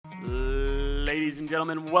Ladies and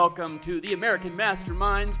gentlemen, welcome to the American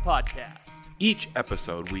Masterminds podcast. Each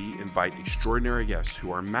episode, we invite extraordinary guests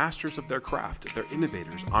who are masters of their craft. They're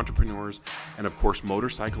innovators, entrepreneurs, and of course,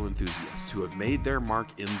 motorcycle enthusiasts who have made their mark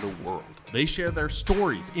in the world. They share their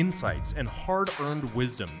stories, insights, and hard-earned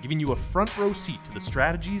wisdom, giving you a front row seat to the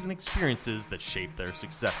strategies and experiences that shape their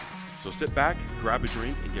successes. So sit back, grab a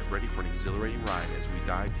drink, and get ready for an exhilarating ride as we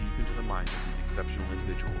dive deep into the minds of these exceptional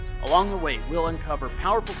individuals. Along the way, we'll uncover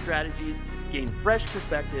powerful strategies, gain fresh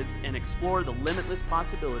perspectives, and explore the limitless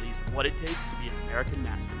possibilities of what it takes to be an American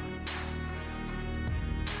mastermind.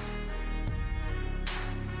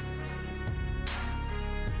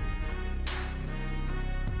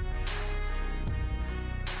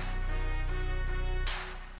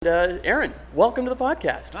 Aaron, welcome to the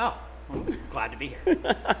podcast. Oh, I'm glad to be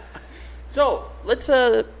here. So let's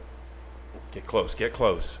Get close. get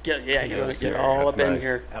all That's up in nice.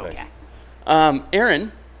 here. Okay.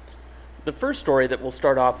 Aaron, the first story that we'll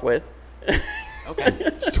start off with. Okay.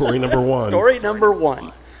 Story number one. Story number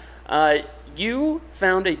one. You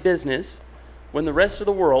found a business when the rest of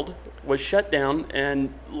the world was shut down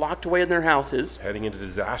and locked away in their houses, Heading into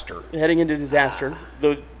disaster.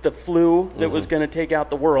 the flu that was going to take out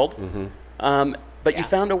the world. But you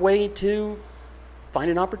found a way to find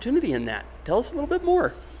an opportunity in that. Tell us a little bit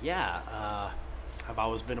more. Yeah. I've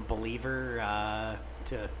always been a believer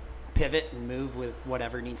to pivot and move with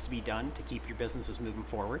whatever needs to be done to keep your businesses moving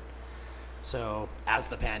forward. So as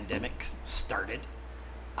the pandemic started,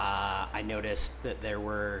 I noticed that there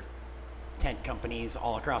were tent companies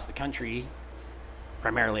all across the country,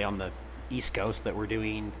 primarily on the East Coast, that were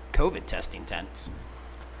doing COVID testing tents.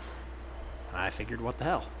 I figured, what the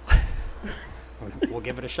hell? We'll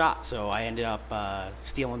give it a shot. So I ended up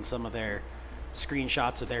stealing some of their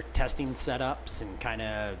screenshots of their testing setups and kind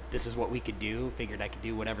of, this is what we could do. Figured I could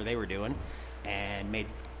do whatever they were doing, and made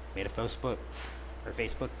a Facebook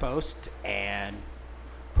post and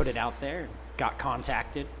put it out there. Got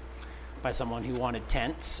contacted by someone who wanted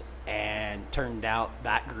tents, and turned out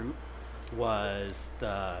that group was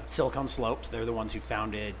the Silicon Slopes. They're the ones who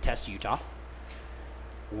founded Test Utah,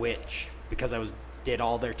 which, because did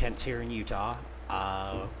all their tents here in Utah,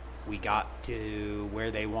 we got to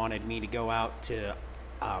where they wanted me to go out to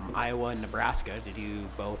Iowa and Nebraska to do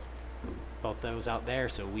both those out there.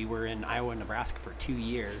 So we were in Iowa and Nebraska for 2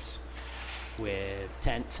 years with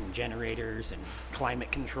tents and generators and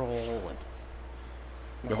climate control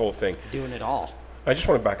and The whole thing. doing it all. I just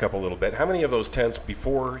want to back up a little bit. How many of those tents,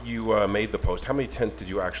 before you made the post, how many tents did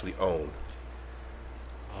you actually own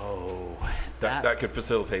Oh, that could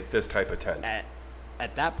facilitate this type of tent?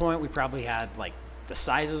 at that point, we probably had, like, the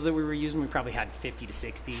sizes that we were using, we probably had 50 to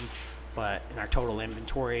 60, but in our total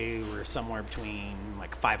inventory, we're somewhere between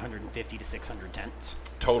like 550 to 600 tents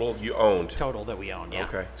Total you owned? total that we own. Yeah.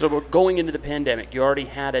 Okay. So we're going into the pandemic. You already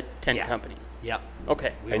had a tent Yeah. company. Yep.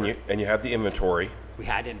 Okay. And you had the inventory. We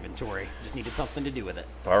had inventory, just needed something to do with it.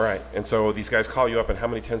 All right. And so these guys call you up, and how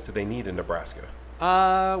many tents did they need in Nebraska?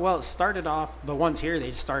 Well, it started off, the ones here, they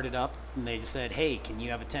just started up and they just said, hey, can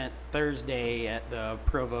you have a tent Thursday at the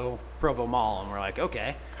Provo Mall? And we're like,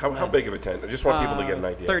 okay. How big of a tent? I just want people to get an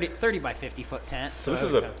idea. 30 by 50 foot tent. So this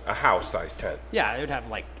is a house-sized tent. Yeah, it would have,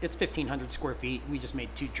 like, it's 1,500 square feet. We just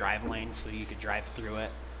made 2 drive lanes so you could drive through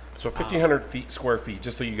it. So 1,500 square feet,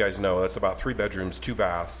 just so you guys know, that's about 3 bedrooms, 2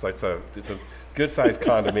 baths. It's a good-sized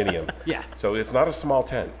condominium. Yeah. So it's not a small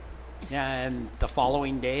tent. Yeah, and the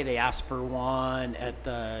following day they asked for one at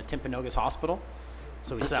the Timpanogos Hospital.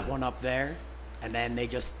 So we set one up there, and then they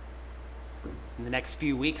just, in the next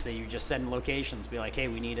few weeks, they just send locations, be like, hey,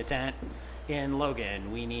 we need a tent in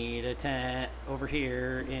Logan. We need a tent over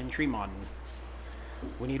here in Tremont.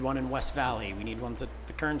 We need one in West Valley. We need ones at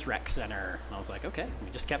the Kearns Rec Center. And I was like, okay. We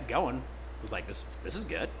just kept going. It was like, this is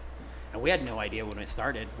good. And we had no idea when it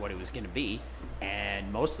started what it was going to be.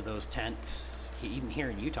 And most of those tents, even here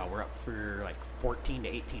in Utah, were up for like 14 to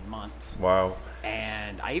 18 months. Wow.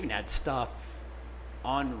 And I even had stuff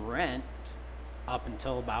on rent up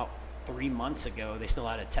until about 3 months ago. They still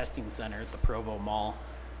had a testing center at the Provo Mall.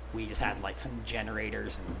 We just had like some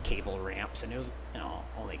generators and cable ramps, and it was,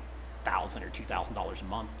 only $1,000 or $2,000 a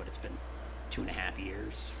month, but it's been 2.5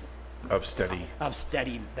 years Of steady.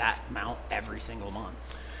 that amount every single month.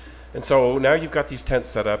 And so now you've got these tents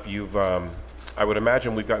set up. You've, I would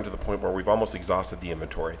imagine we've gotten to the point where we've almost exhausted the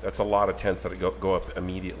inventory. That's a lot of tents that go up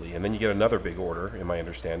immediately. And then you get another big order, in my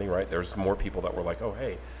understanding, right? There's more people that were like, oh,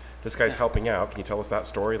 hey, this guy's helping out. Can you tell us that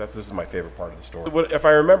story? This is my favorite part of the story. If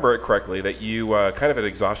I remember it correctly, that you kind of had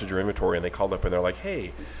exhausted your inventory, and they called up and they're like,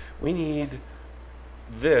 hey, we need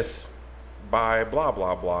this by blah,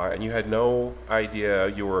 blah, blah. And you had no idea,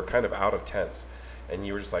 you were kind of out of tents. and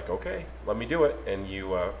you were just like, okay, let me do it. And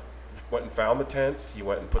you went and found the tents. You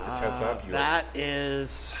went and put the tents up. That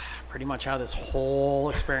is pretty much how this whole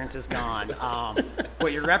experience has gone.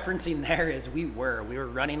 What you're referencing there is we were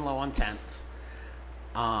running low on tents.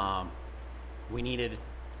 We needed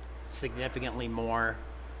significantly more.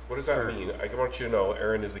 What does that mean? I want you to know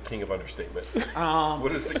Aaron is a king of understatement.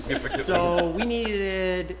 What is significant? So we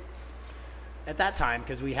needed, at that time,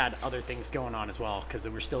 because we had other things going on as well, because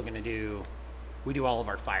we're still going to we do all of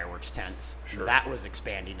our fireworks tents. Sure. That was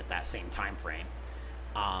expanding at that same time frame.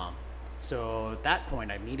 So at that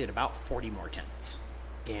point, I needed about 40 more tents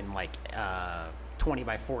in like 20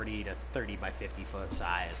 by 40 to 30 by 50 foot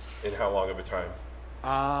size. In how long of a time?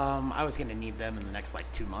 I was going to need them in the next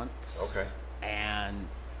like 2 months. Okay. And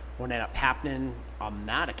what ended up happening on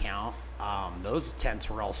that account, those tents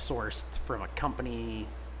were all sourced from a company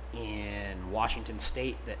in Washington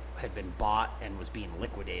State that had been bought and was being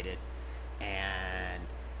liquidated. And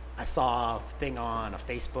I saw a thing on a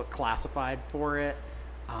Facebook classified for it.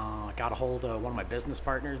 I got a hold of one of my business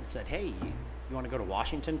partners and said, hey, you want to go to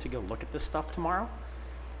Washington to go look at this stuff tomorrow?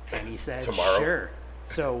 And he said, Tomorrow? Sure.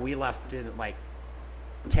 So we left at like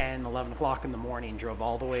 10, 11 o'clock in the morning, drove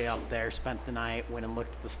all the way up there, spent the night, went and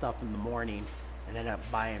looked at the stuff in the morning, and ended up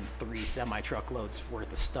buying 3 semi-truckloads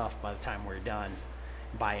worth of stuff by the time we were done,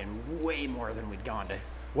 buying way more than we'd gone to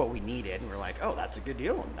what we needed. And we're like, oh, that's a good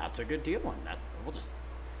deal, and that's a good deal, and we'll just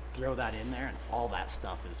throw that in there, and all that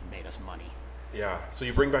stuff has made us money. Yeah, so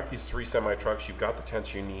you bring back these 3 semi-trucks, you've got the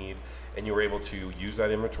tents you need, and you were able to use that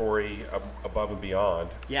inventory above and beyond.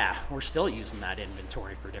 Yeah, we're still using that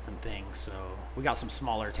inventory for different things. So we got some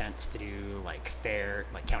smaller tents to do, like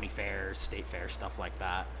county fairs, state fair, stuff like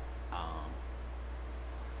that.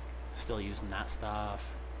 Still using that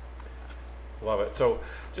stuff. Love it. So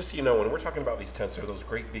just so you know, when we're talking about these tents, they're those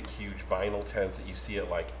great big huge vinyl tents that you see at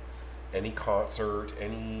like any concert,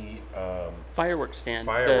 any Fireworks stand.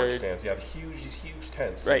 stands. Yeah, these huge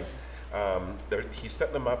tents. Right. He's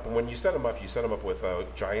setting them up, and when you set them up, you set them up with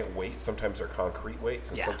giant weights. Sometimes they're concrete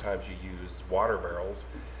weights, and sometimes you use water barrels.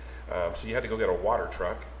 So you had to go get a water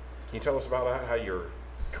truck. Can you tell us about that, how you're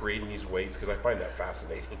creating these weights? Because I find that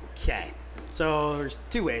fascinating. Okay. So there's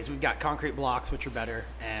 2 ways. We've got concrete blocks, which are better,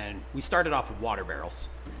 and we started off with water barrels.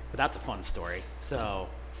 But that's a fun story. So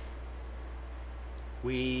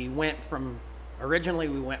originally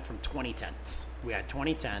we went from 20 tents. We had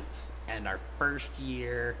 20 tents, and our first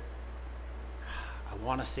year, I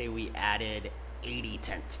want to say we added 80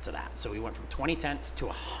 tents to that. So we went from 20 tents to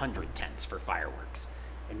 100 tents for fireworks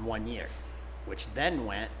in 1 year, which then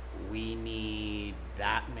we need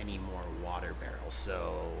that many more water barrels.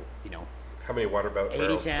 So, How many water barrels 80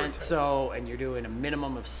 per tent? So, and you're doing a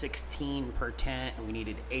minimum of 16 per tent, and we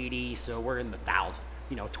needed 80, so we're in the 1,000.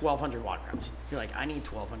 1,200 water barrels. You're like, I need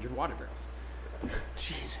 1,200 water barrels.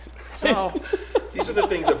 Jesus. So these are the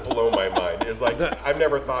things that blow my mind. Is like I've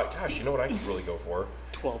never thought, gosh, you know what I could really go for?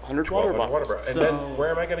 1,200 water bottles. And then where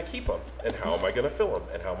am I going to keep them? And how am I going to fill them?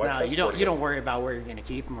 And how am I transporting them? You don't worry about where you're going to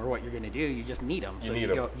keep them or what you're going to do. You just need them. So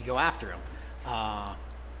you go after them.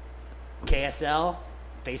 KSL,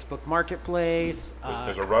 Facebook Marketplace.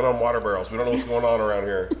 There's a run on water barrels. We don't know what's going on around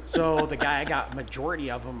here. So the guy I got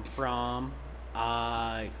majority of them from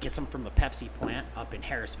gets them from the Pepsi plant up in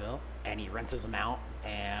Harrisville, and he rents them out,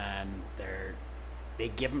 and they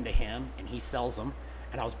give them to him, and he sells them.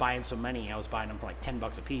 And I was buying so many, I was buying them for like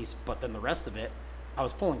 $10 a piece, but then the rest of it, I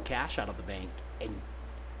was pulling cash out of the bank and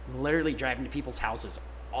literally driving to people's houses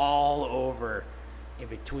all over in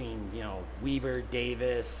between, Weber,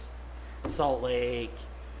 Davis, Salt Lake,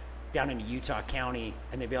 down into Utah County,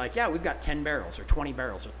 and they'd be like, yeah, we've got 10 barrels or 20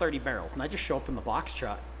 barrels or 30 barrels. And I just show up in the box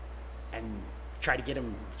truck and try to get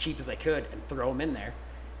them as cheap as I could and throw them in there.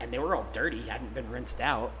 And they were all dirty, hadn't been rinsed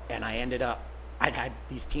out. And I'd had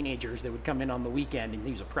these teenagers that would come in on the weekend and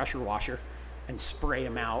use a pressure washer and spray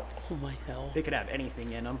them out. Oh my hell. They could have anything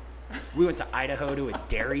in them. We went to Idaho to a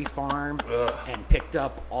dairy farm and picked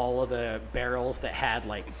up all of the barrels that had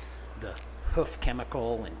like the hoof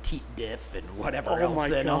chemical and teat dip and whatever else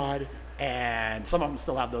in them. And some of them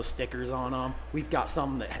still have those stickers on them. We've got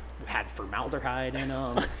some that had formaldehyde in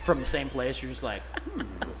them from the same place. You're just like,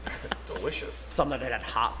 delicious. Some that had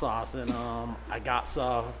hot sauce in them. I got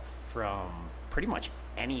some from pretty much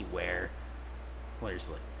anywhere.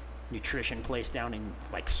 There's like nutrition place down in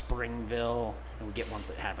like Springville, and we get ones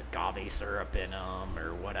that have agave syrup in them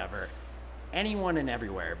or whatever. Anyone and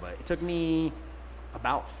everywhere. But it took me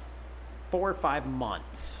about 4 or 5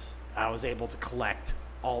 months. I was able to collect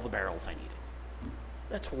all the barrels I needed.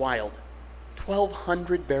 That's wild.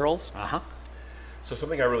 1,200 barrels? Uh-huh. So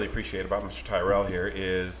something I really appreciate about Mr. Tyrrell here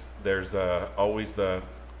is there's always the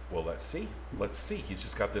well, let's see. He's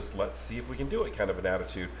just got this let's see if we can do it kind of an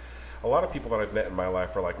attitude. A lot of people that I've met in my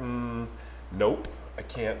life are like, nope, I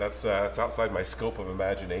can't. That's outside my scope of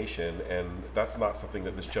imagination, and that's not something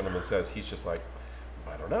that this gentleman says. He's just like,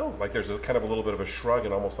 I don't know. Like there's a kind of a little bit of a shrug,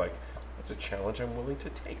 and almost like, that's a challenge I'm willing to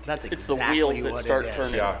take. That's exactly it's the wheels that start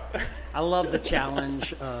turning. Yeah. I love the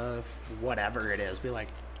challenge of whatever it is. Be like,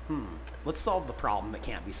 let's solve the problem that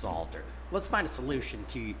can't be solved, or let's find a solution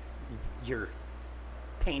to your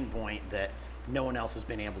pain point that no one else has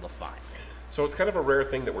been able to find. So it's kind of a rare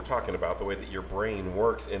thing that we're talking about, the way that your brain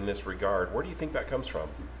works in this regard. Where do you think that comes from?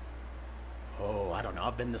 Oh, I don't know.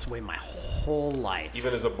 I've been this way my whole life.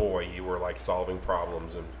 Even as a boy, you were like solving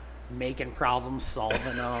problems and making problems,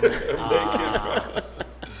 solving them.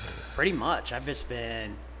 Pretty much.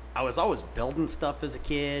 I was always building stuff as a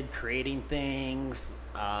kid, creating things.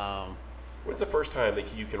 When's the first time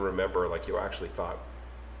that you can remember, like, you actually thought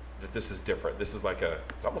that this is different? This is like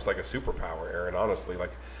it's almost like a superpower, Aaron, honestly.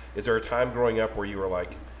 Like, is there a time growing up where you were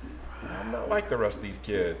like, I'm not like the rest of these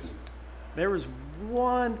kids? There was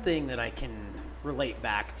one thing that I can relate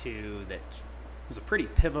back to that was a pretty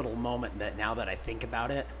pivotal moment that now that I think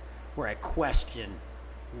about it, where I question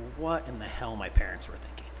what in the hell my parents were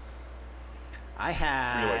thinking. Were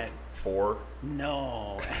you like 4?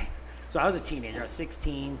 No. So I was a teenager. I was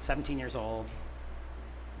 17 years old.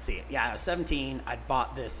 Let's see. Yeah, I was 17. I'd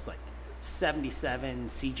bought this like 77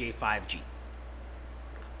 CJ5 Jeep.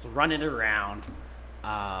 I was running it around.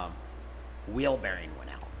 Wheel bearing went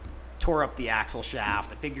out. Tore up the axle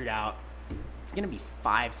shaft. I figured out it's going to be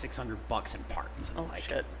 $500-$600 in parts. And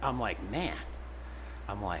shit. I'm like, man.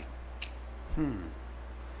 I'm like,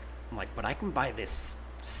 but I can buy this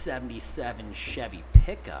 77 Chevy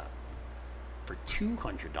pickup for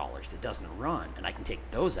 $200 that doesn't run, and I can take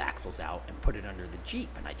those axles out and put it under the Jeep.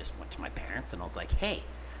 And I just went to my parents and I was like, hey,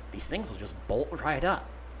 these things will just bolt right up.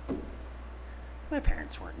 My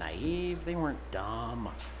parents weren't naive. They weren't dumb.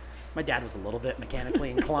 My dad was a little bit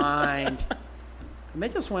mechanically inclined. And they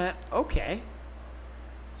just went, okay.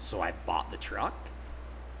 So I bought the truck,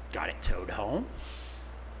 got it towed home,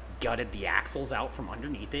 gutted the axles out from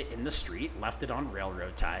underneath it in the street, left it on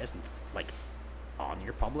railroad ties and like on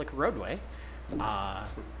your public roadway,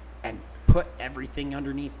 and put everything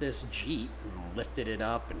underneath this Jeep and lifted it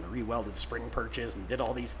up and re-welded spring perches and did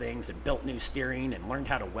all these things and built new steering and learned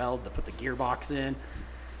how to weld to put the gearbox in.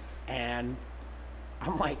 And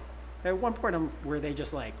I'm like, at one point where they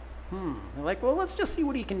just like, they're like, well, let's just see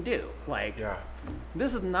what he can do. Like,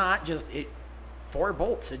 this is not just 4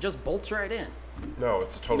 bolts. It just bolts right in. No,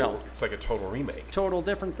 it's it's like a total remake. Total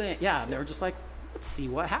different thing. Yeah, and they were just like, let's see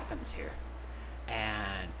what happens here.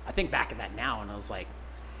 And I think back at that now, and I was like,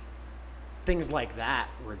 things like that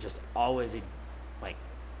were just always like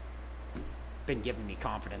been giving me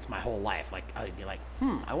confidence my whole life. Like I'd be like,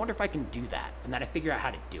 I wonder if I can do that, and then I figure out how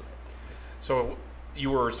to do it. So you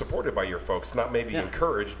were supported by your folks, not maybe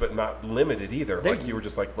encouraged, but not limited either. Like you were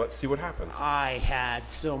just like, let's see what happens. I had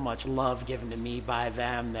so much love given to me by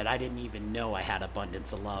them that I didn't even know I had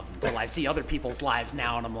abundance of love until I see other people's lives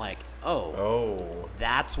now, and I'm like, oh,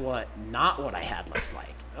 that's not what I had looks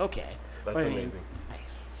like. Okay. That's amazing.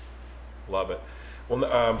 Love it.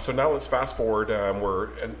 Well, so now let's fast forward.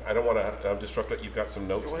 And I don't want to disrupt it. You've got some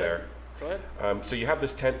notes there. Go ahead. So you have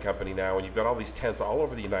this tent company now, and you've got all these tents all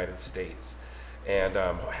over the United States. And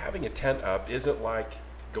having a tent up isn't like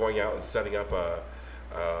going out and setting up a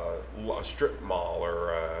strip mall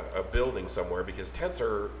or a building somewhere, because tents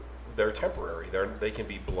they're temporary. They can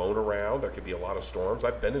be blown around. There could be a lot of storms.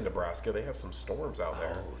 I've been in Nebraska. They have some storms out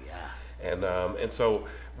there. Oh, yeah. And so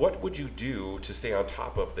what would you do to stay on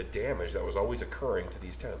top of the damage that was always occurring to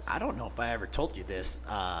these tents? I don't know if I ever told you this.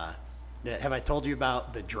 Have I told you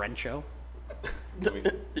about the Drencho? The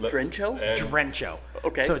Drencho? Drencho.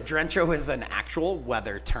 Okay. So Drencho is an actual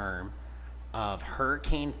weather term of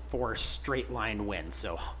hurricane force straight line winds.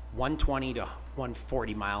 So 120 to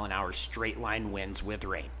 140 mile an hour straight line winds with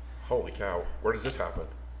rain. Holy cow. Where does this happen?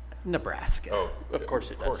 Nebraska. Oh, of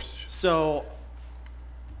course it does. So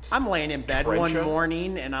I'm laying in bed one Drencho?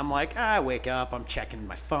 morning, and I'm like, I wake up, I'm checking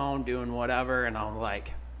my phone, doing whatever, and I'm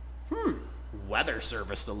like, weather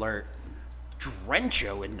service alert.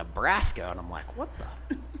 Drencho in Nebraska. And I'm like, what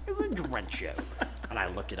the is a Drencho? And I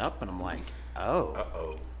look it up, and I'm like,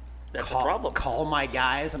 Uh-oh. That's a problem. Call my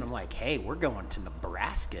guys, and I'm like, hey, we're going to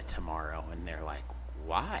Nebraska tomorrow. And they're like,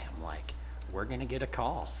 why? I'm like, we're going to get a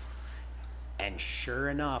call. And sure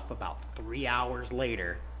enough, about 3 hours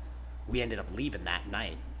later, we ended up leaving that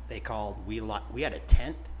night. They called. We had a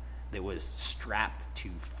tent that was strapped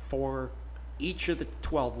to each of the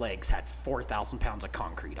 12 legs had 4,000 pounds of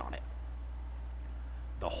concrete on it.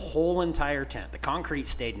 The whole entire tent, the concrete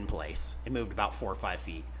stayed in place. It moved about 4 or 5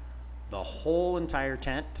 feet. The whole entire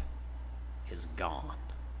tent is gone.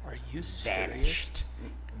 Are you serious? Vanished.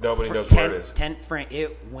 Nobody knows where it is. Tent frame,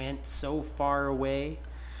 it went so far away.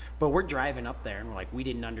 But we're driving up there and we're like, we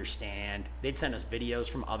didn't understand. They'd send us videos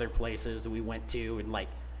from other places that we went to, and like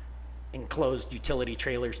enclosed utility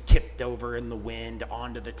trailers tipped over in the wind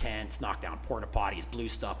onto the tents, knocked down porta potties, blew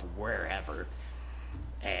stuff wherever.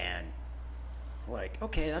 And like,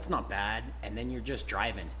 okay, that's not bad. And then you're just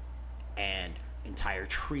driving and entire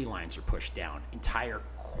tree lines are pushed down, entire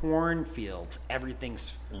cornfields,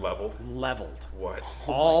 everything's Leveled? What?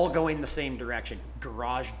 all going the same direction.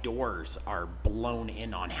 Garage doors are blown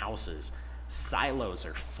in on houses. Silos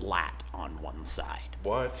are flat on one side.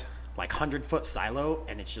 What? Like 100-foot silo,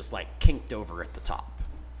 and it's just like kinked over at the top.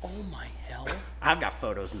 Oh my hell. I've got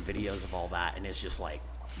photos and videos of all that, and it's just like,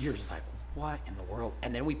 you're just like, what in the world?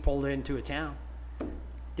 And then we pulled into a town,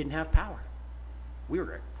 didn't have power. We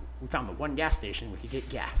found the one gas station we could get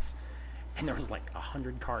gas, and there was like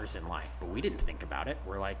 100 cars in line, but we didn't think about it.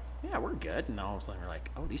 We're like, yeah, we're good. And all of a sudden we're like,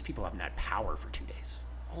 oh, these people haven't had power for 2 days.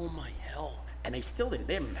 Oh my hell. And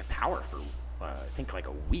they haven't had power for I think like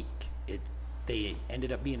a week. They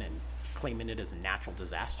ended up claiming it as a natural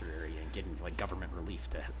disaster area and getting like government relief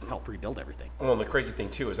to help rebuild everything. Well, and the crazy thing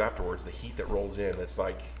too is afterwards the heat that rolls in. It's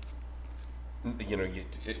like,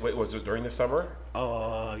 was it during the summer?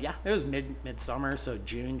 Yeah, it was midsummer, so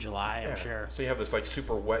June, July, I'm sure. So you have this like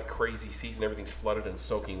super wet, crazy season. Everything's flooded and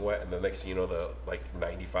soaking wet, and the next thing you know, the like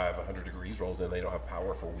 95, 100 degrees rolls in. They don't have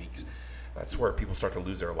power for weeks. That's where people start to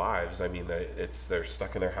lose their lives. I mean, they're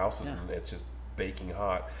stuck in their houses and it's just baking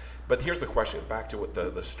hot. But here's the question. Back to what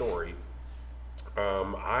the story.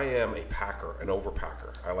 I am a packer, an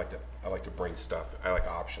overpacker. I like to bring stuff. I like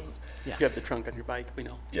options. Yeah. You have the trunk on your bike, we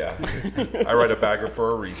know. Yeah, I write a bagger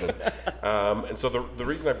for a reason. And so the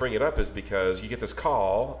reason I bring it up is because you get this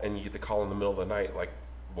call, and you get the call in the middle of the night. Like,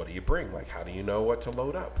 what do you bring? Like, how do you know what to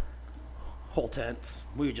load up? Whole tents.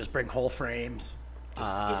 We would just bring whole frames.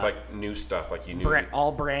 Just like new stuff, like you knew.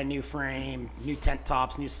 All brand new frame, new tent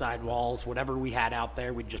tops, new sidewalls, whatever we had out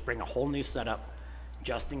there. We'd just bring a whole new setup,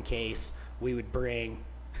 just in case. We would bring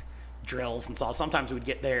drills and saws. Sometimes we'd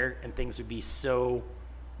get there and things would be so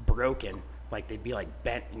broken, like they'd be like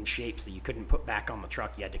bent in shapes that you couldn't put back on the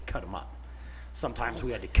truck. You had to cut them up. Sometimes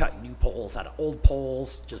we had to cut new poles out of old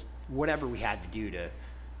poles, just whatever we had to do to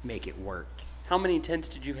make it work. How many tents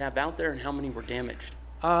did you have out there, and how many were damaged?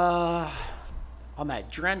 On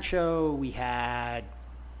that Drencho, we had,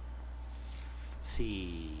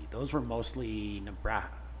 those were mostly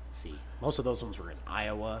Nebraska. Most of those ones were in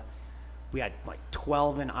Iowa. We had like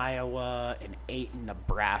 12 in Iowa and 8 in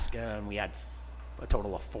Nebraska, and we had a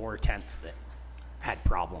total of 4 tents that had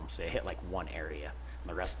problems. It hit like one area, and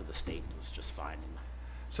the rest of the state was just fine.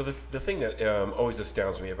 So the thing that always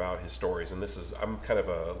astounds me about his stories, and I'm kind of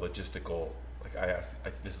a logistical, like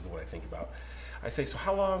this is what I think about. I say, so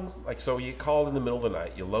how long, so you call in the middle of the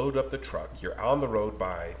night, you load up the truck, you're on the road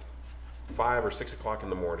by 5 or 6 o'clock in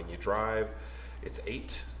the morning, you drive, it's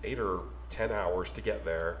 8 or 10 hours to get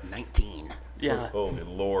there. 19. Yeah. Oh, good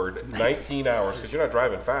Lord. 19 hours, because you're not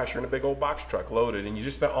driving fast, you're in a big old box truck loaded, and you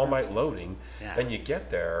just spent all night loading. Yeah. Then you get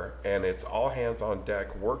there, and it's all hands on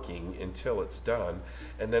deck working until it's done.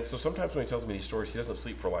 And then, so sometimes when he tells me these stories, he doesn't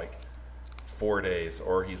sleep for like 4 days,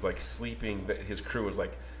 or he's like sleeping, his crew is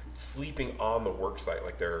like sleeping on the work site,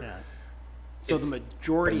 like they're. Yeah. So the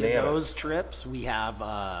majority of those trips, we have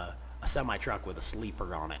a semi truck with a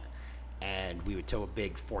sleeper on it, and we would tow a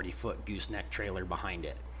big 40-foot gooseneck trailer behind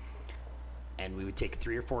it, and we would take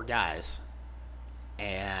 3 or 4 guys,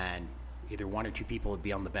 and either 1 or 2 people would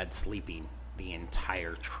be on the bed sleeping the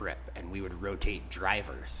entire trip, and we would rotate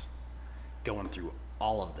drivers going through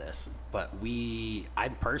all of this. But I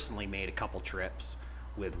personally made a couple trips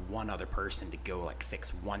with 1 other person to go like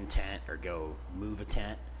fix 1 tent or go move a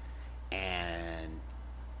tent, and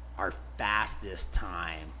our fastest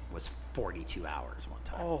time was 42 hours one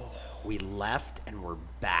time. Oh. We left and we're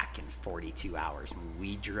back in 42 hours.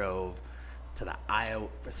 We drove to the Iowa,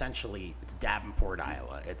 essentially it's Davenport,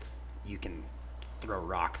 Iowa. You can throw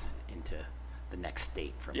rocks into the next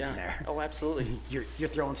state from there. Oh, absolutely. You're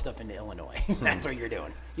throwing stuff into Illinois. That's what you're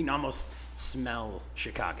doing. You can almost smell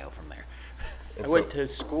Chicago from there. I went to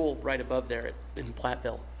school right above there in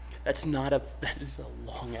Platteville. That is a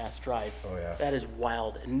long ass drive. Oh yeah. That is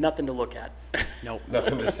wild and nothing to look at. Nope.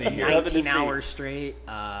 Nothing to see here. 19 hours straight.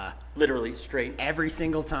 Literally straight. Every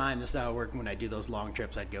single time. This is how it worked. When I do those long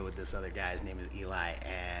trips, I'd go with this other guy. His name is Eli,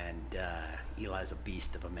 and Eli's a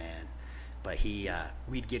beast of a man. But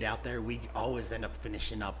we'd get out there. We always end up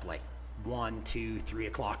finishing up like 1, 2, 3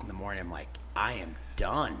 o'clock in the morning. I'm like, I am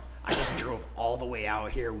done. I just drove all the way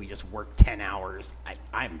out here. We just worked 10 hours.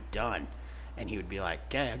 I'm done. And he would be like,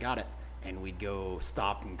 okay, I got it. And we'd go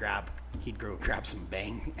stop and he'd go grab some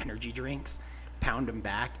Bang energy drinks, pound them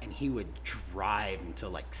back, and he would drive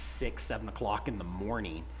until like 6, 7 o'clock in the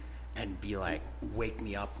morning and be like, wake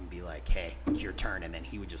me up and be like, hey, it's your turn. And then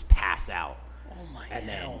he would just pass out. Oh my And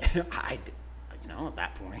hell. then at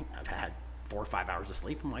that point, I've had 4 or 5 hours of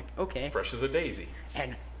sleep. I'm like, okay. Fresh as a daisy.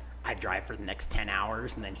 And I'd drive for the next 10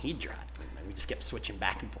 hours, and then he'd drive. And we just kept switching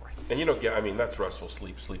back and forth. And that's restful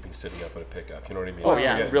sleeping sitting up in a pickup. You know what I mean? Oh,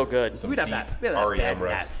 yeah, real good. Some We'd have deep that bed REM in that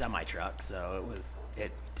rest. semi-truck, so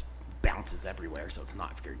it bounces everywhere, so it's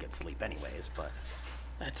not very good sleep anyways. But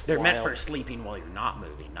they're meant for sleeping while you're not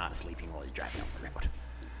moving, not sleeping while you're driving on the road.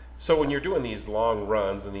 So when you're doing these long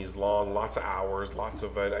runs and these lots of hours, lots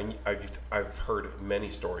of, I've heard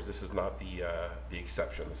many stories. This is not the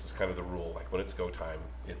exception. This is kind of the rule. Like when it's go time,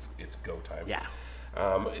 it's go time. Yeah.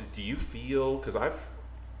 Do you feel? Because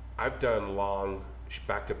I've done long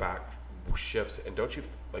back-to-back shifts, and don't you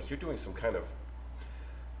like you're doing some kind of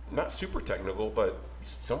not super technical, but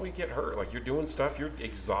somebody get hurt. Like you're doing stuff, you're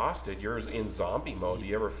exhausted, you're in zombie mode. Do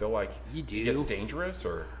you ever feel like You do. it gets dangerous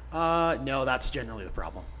or? No, that's generally the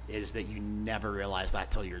problem, is that you never realize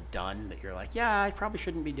that till you're done, that you're like, yeah, I probably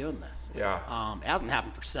shouldn't be doing this. Yeah. It hasn't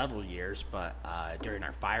happened for several years, but during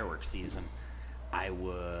our fireworks season,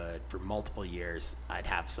 for multiple years, I'd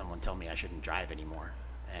have someone tell me I shouldn't drive anymore,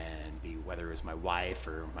 and whether it was my wife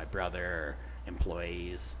or my brother or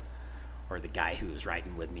employees or the guy who was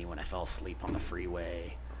riding with me when I fell asleep on the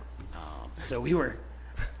freeway. So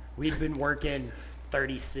we'd been working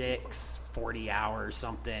 36, 40 hours,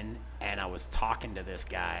 something, and I was talking to this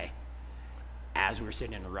guy as we were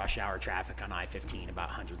sitting in rush hour traffic on I-15 about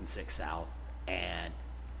 106 South, and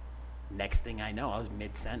next thing I know, I was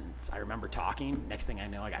mid-sentence. I remember talking. Next thing I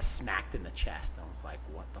know, I got smacked in the chest. I was like,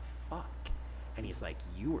 what the fuck? And he's like,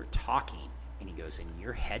 you were talking. And he goes, and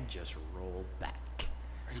your head just rolled back.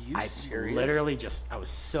 Are you serious? Literally I was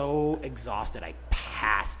so exhausted, I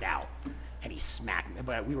passed out. And he smacked me.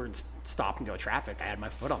 But we were in stop and go traffic. I had my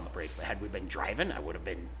foot on the brake. But had we been driving, I would have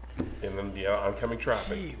been. And then the oncoming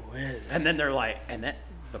traffic. Gee whiz. And then they're like,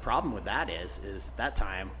 the problem with that is that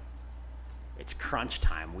time, it's crunch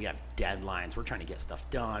time. We have deadlines. We're trying to get stuff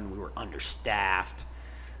done. We were understaffed.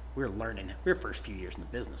 We were learning. We were first few years in the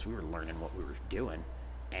business. We were learning what we were doing.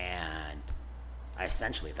 And I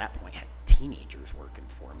essentially at that point had teenagers working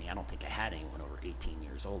for me. I don't think I had anyone over 18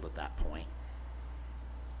 years old at that point.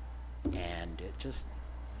 And it just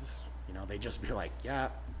they'd just be like, yeah,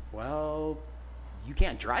 well, you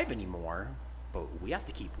can't drive anymore, but we have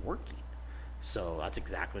to keep working. So that's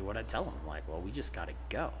exactly what I tell them. I'm like, well, we just got to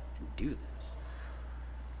go and do this.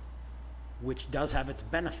 Which does have its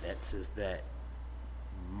benefits, is that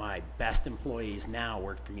my best employees now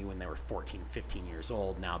worked for me when they were 14, 15 years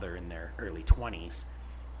old. Now they're in their early 20s.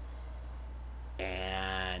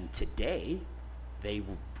 And today, they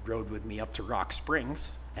rode with me up to Rock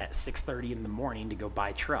Springs at 6:30 in the morning to go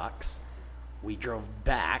buy trucks. We drove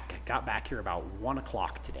back, got back here about 1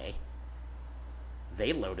 o'clock today.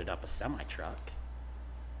 They loaded up a semi-truck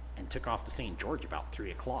and took off to St. George about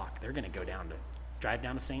 3 o'clock. They're going to drive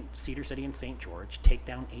down to Cedar City and St. George, take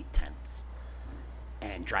down 8 tents,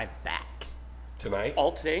 and drive back. Tonight?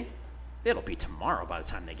 All today? It'll be tomorrow by the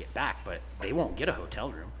time they get back, but they won't get a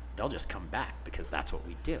hotel room. They'll just come back because that's what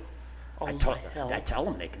we do. Oh, I tell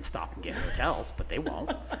them they can stop and get hotels, but they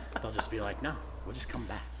won't. They'll just be like, no, we'll just come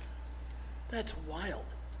back. That's wild.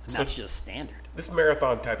 And that's just standard. This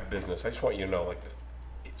marathon type of business, I just want you to know, like,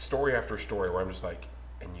 story after story where I'm just like,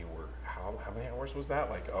 and you were, how many hours was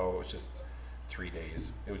that? Like, oh, it was just 3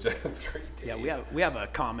 days. It was just 3 days. Yeah, we have a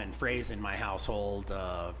common phrase in my household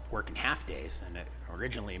of working half days. And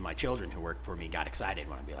originally, my children who worked for me got excited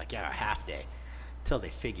when I'd be like, yeah, a half day. Until they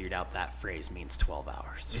figured out that phrase means 12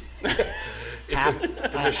 hours.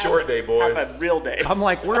 It's a short day, boys. Have a real day. I'm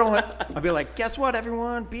like, I'll be like, guess what,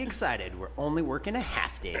 everyone? Be excited. We're only working a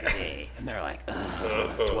half day today. And they're like,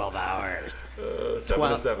 12 hours. 7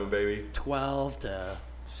 to 7, baby. 12 to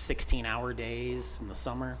 16-hour days in the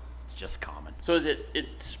summer. It's just common. So it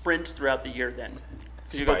sprints throughout the year then?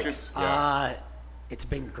 Spikes. Yeah. It's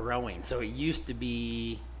been growing. So it used to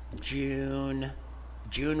be June.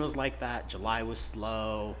 June was like that. July was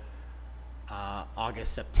slow.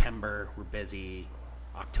 August, September, we're busy.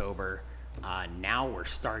 October. Now we're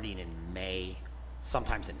starting in May.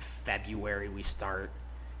 Sometimes in February we start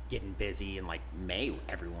getting busy. In like May,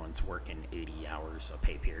 everyone's working 80 hours a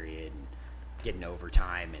pay period and getting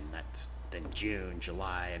overtime. And then June,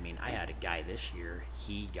 July. I mean, I had a guy this year.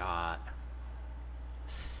 He got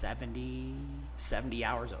 70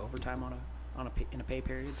 hours of overtime in a pay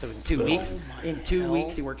period. So in 2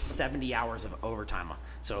 weeks he worked 70 hours of overtime.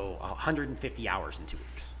 So 150 hours in 2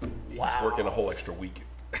 weeks. He's working a whole extra week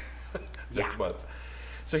this month.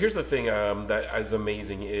 So here's the thing that is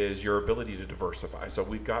amazing is your ability to diversify. So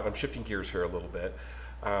I'm shifting gears here a little bit,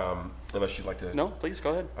 unless you'd like to. No, please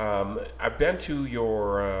go ahead. I've been to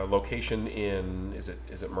your location in, is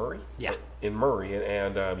it Murray? Yeah. In Murray,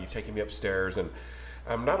 and you've taken me upstairs, and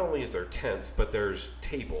not only is there tents, but there's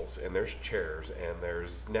tables, and there's chairs, and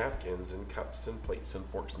there's napkins, and cups, and plates, and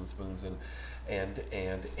forks, and spoons,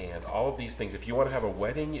 and all of these things. If you want to have a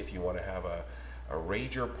wedding, if you want to have a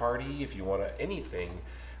rager party, if you want to anything,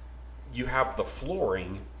 you have the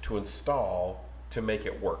flooring to install to make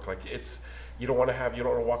it work. Like you don't want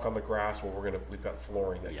to walk on the grass. Well, we've got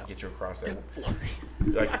flooring that can get you across there.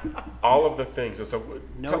 Like all of the things. And so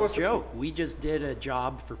no joke. We just did a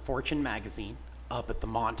job for Fortune magazine up at the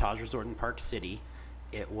Montage Resort in Park City.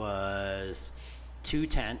 It was 2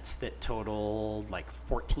 tents that totaled like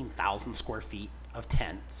 14,000 square feet of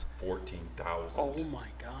tents. 14,000. Oh my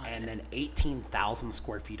God. And then 18,000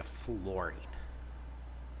 square feet of flooring.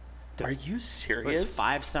 Are you It serious? was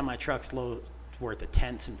 5 semi-trucks load worth of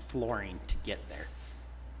tents and flooring to get there.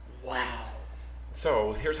 Wow.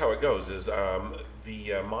 So here's how it goes: is the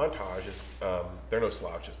Montage is they're no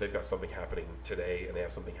slouches. They've got something happening today, and they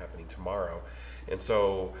have something happening tomorrow, and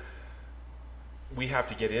so we have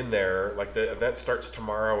to get in there. Like the event starts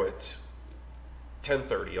tomorrow at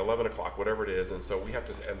 10:30, 11 o'clock, whatever it is, and so we have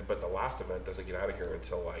to. But the last event doesn't get out of here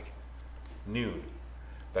until like noon.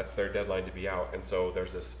 That's their deadline to be out, and so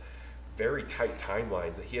there's this very tight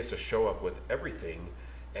timelines that he has to show up with everything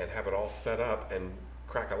and have it all set up and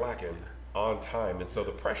crack-a-lackin' on time. And so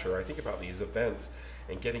the pressure, I think about these events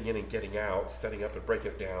and getting in and getting out, setting up and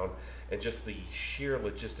breaking it down, and just the sheer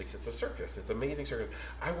logistics. It's a circus. It's an amazing circus.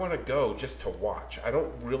 I want to go just to watch. I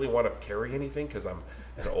don't really want to carry anything because I'm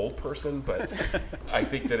an old person, but I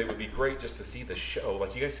think that it would be great just to see the show.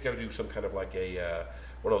 Like you guys got to do some kind of like a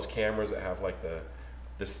one of those cameras that have like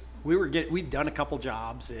this. We'd done a couple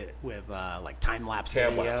jobs with like time-lapse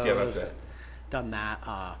videos. Yeah, that's it. Done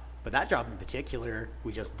that. But that job in particular,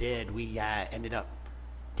 we just did. We ended up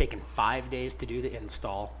taking 5 days to do the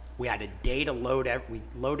install. We had a day to load. We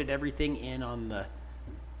loaded everything in on the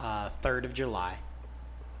 3rd of July.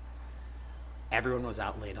 Everyone was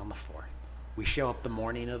out late on the 4th. We show up the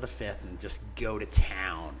morning of the 5th and just go to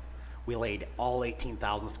town. We laid all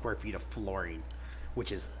 18,000 square feet of flooring,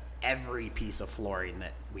 which is every piece of flooring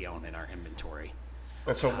that we own in our inventory.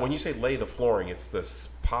 And so when you say lay the flooring, it's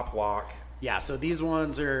this pop lock. Yeah, so these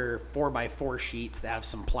ones are 4x4 sheets that have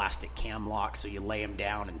some plastic cam locks, so you lay them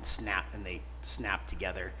down and they snap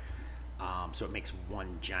together. So it makes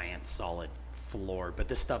one giant solid floor. But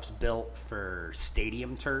this stuff's built for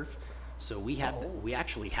stadium turf. So we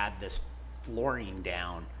actually had this flooring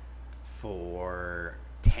down for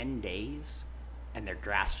 10 days, and their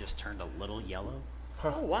grass just turned a little yellow.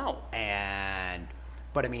 Oh, wow.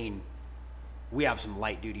 But I mean, we have some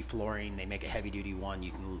light duty flooring. They make a heavy duty one you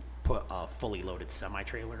can put a fully loaded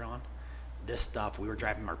semi-trailer on. This stuff, we were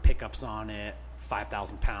driving our pickups on it,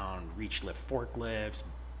 5,000 pound reach lift forklifts,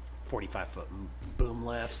 45 foot boom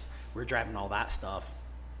lifts. We're driving all that stuff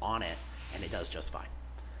on it, and it does just fine.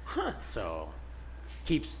 Huh. So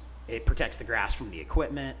it protects the grass from the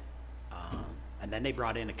equipment. And then they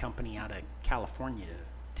brought in a company out of California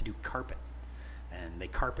to do carpet. And they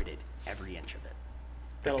carpeted every inch of it.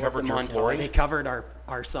 They covered your flooring? They covered our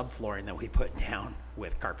subflooring that we put down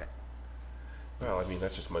with carpet. Well, I mean,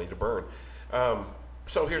 that's just money to burn.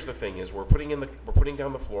 So here's the thing: is we're putting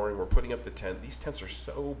down the flooring, we're putting up the tent. These tents are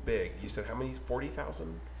so big. You said how many?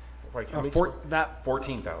 40,000? Like how many?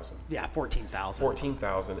 14,000. Yeah, 14,000.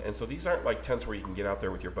 14,000. And so these aren't like tents where you can get out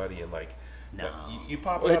there with your buddy and like. No. You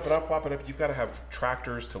pop it up and I'll pop it up. You've got to have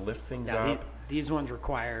tractors to lift things up. These ones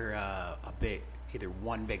require either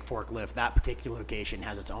one big forklift. That particular location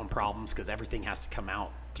has its own problems because everything has to come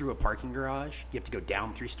out through a parking garage. You have to go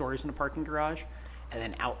down 3 stories in a parking garage and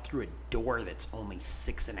then out through a door that's only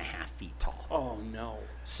 6.5 feet tall. Oh, no.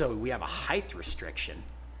 So we have a height restriction.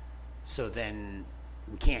 So then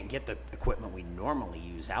we can't get the equipment we normally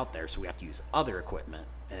use out there, so we have to use other equipment.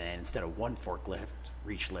 And then instead of one forklift,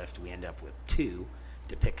 reach lift, we end up with 2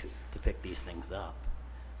 to pick these things up.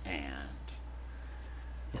 And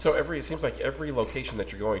so it seems like every location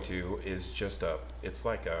that you're going to is just it's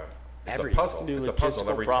a puzzle. New it's a puzzle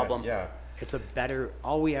every problem. time. Yeah. It's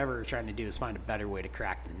all we ever are trying to do is find a better way to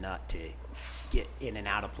crack the nut to get in and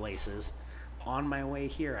out of places. On my way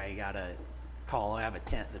here, I got a call. I have a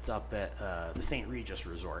tent that's up at the St. Regis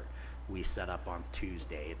Resort. We set up on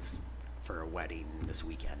Tuesday. It's for a wedding this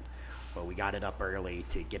weekend. But we got it up early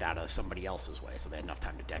to get out of somebody else's way, so they had enough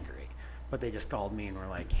time to decorate. But they just called me and were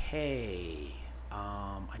like, hey,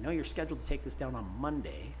 I know you're scheduled to take this down on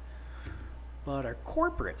Monday, but our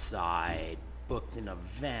corporate side booked an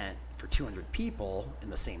event for 200 people in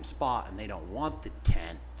the same spot, and they don't want the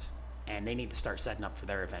tent, and they need to start setting up for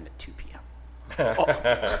their event at 2 p.m.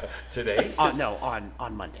 Today? No,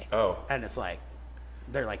 on Monday. Oh. And it's like,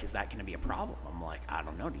 they're like, is that going to be a problem? I'm like, I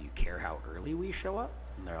don't know. Do you care how early we show up?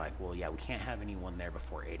 And they're like, well, yeah, we can't have anyone there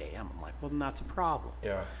before 8 a.m. I'm like, well, then that's a problem.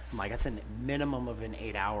 Yeah. I'm like, that's a minimum of an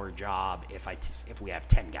 8-hour job if we have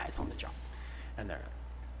 10 guys on the job. And they're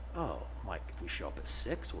like, oh, I'm like, if we show up at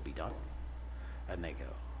 6, we'll be done. And they go,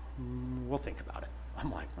 we'll think about it.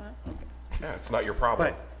 I'm like, well, okay. Yeah, it's not your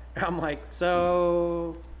problem. But I'm like,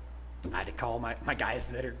 so I had to call my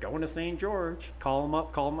guys that are going to St. George, call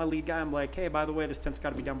my lead guy. I'm like, hey, by the way, this tent's got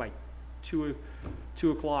to be done by 2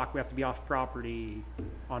 o'clock. We have to be off property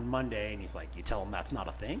on Monday. And he's like, you tell him that's not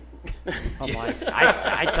a thing? I'm like,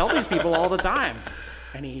 I tell these people all the time.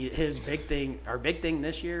 And our big thing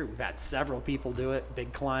this year, we've had several people do it,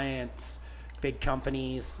 big clients, big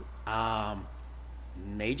companies.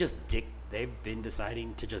 They've been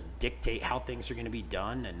deciding to just dictate how things are going to be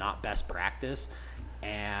done and not best practice.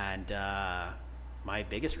 And my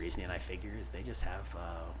biggest reasoning, I figure, is they just have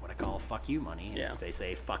what I call fuck you money. And they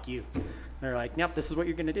say fuck you. They're like, yep, this is what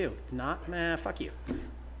you're going to do. If not, fuck you.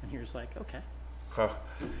 And you're just like, okay. Huh.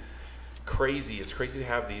 Crazy. It's crazy to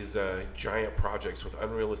have these giant projects with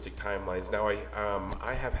unrealistic timelines. Now,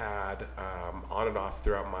 I have had on and off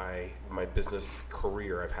throughout my business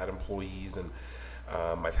career, I've had employees and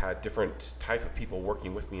I've had different type of people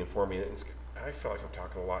working with me and for me. And I feel like I'm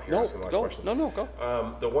talking a lot here. Asking a lot of questions. No,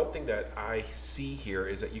 go. The one thing that I see here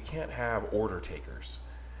is that you can't have order takers.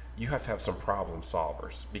 You have to have some problem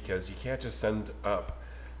solvers, because you can't just send up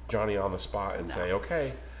Johnny on the spot and say,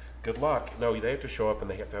 okay, good luck. No, they have to show up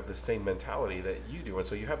and they have to have the same mentality that you do. And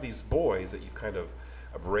so you have these boys that you've kind of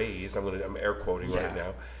raised, I'm air quoting right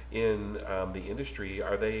now, in the industry.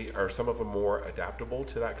 Are some of them more adaptable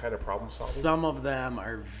to that kind of problem solving? Some of them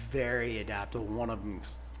are very adaptable. One of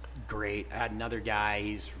them's great. I had another guy,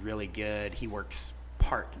 he's really good. He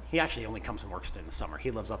actually only comes and works in the summer.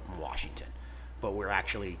 He lives up in Washington, but we're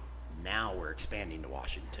expanding to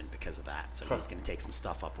Washington because of that. So he's going to take some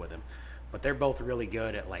stuff up with him. But they're both really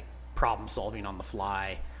good at like problem solving on the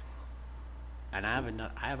fly. And I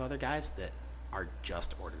have other guys that are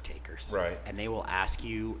just order takers. Right. And they will ask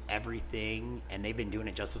you everything, and they've been doing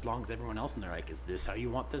it just as long as everyone else, and they're like, is this how you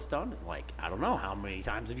want this done? I'm like, I don't know. How many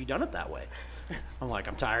times have you done it that way? I'm like,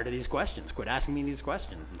 I'm tired of these questions. Quit asking me these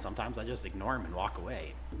questions. And sometimes I just ignore them and walk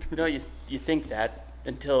away. You think that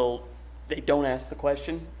until they don't ask the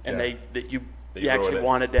question, and you actually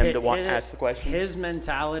wanted them to ask the question. His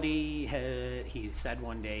mentality, he said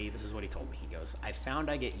one day, this is what he told me. He goes, I found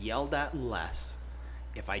I get yelled at less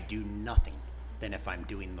if I do nothing than if I'm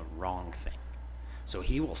doing the wrong thing. So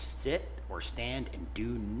he will sit or stand and do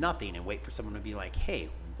nothing and wait for someone to be like, hey,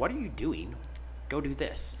 what are you doing? Go do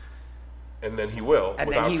this. And then he will.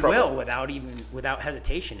 And then he will without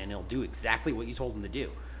hesitation, and he'll do exactly what you told him to do.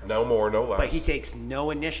 No more, no less. But he takes no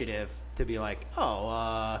initiative to be like,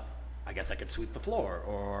 I guess I could sweep the floor,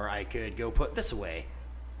 or I could go put this away.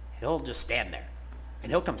 He'll just stand there,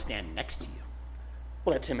 and he'll come stand next to you.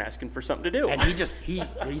 Well, that's him asking for something to do. And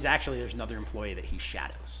he's actually, there's another employee that he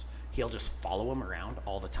shadows. He'll just follow him around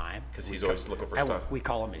all the time. Because he's always looking for stuff. We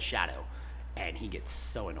call him his shadow. And he gets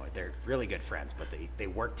so annoyed. They're really good friends, but they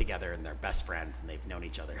work together and they're best friends, and they've known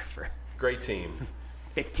each other for great team.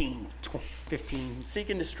 15 seek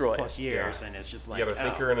and destroy plus years, and it's just like, you got a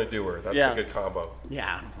thinker and a doer. That's a good combo.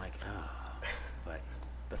 Yeah, I'm like, but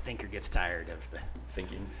the thinker gets tired of the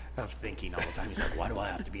thinking all the time. He's like, why do I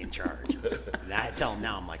have to be in charge? And I tell him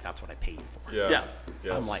now, I'm like, that's what I pay you for. Yeah.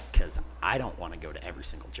 I'm like, because I don't want to go to every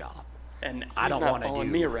single job. And I don't want to do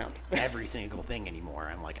me around every single thing anymore.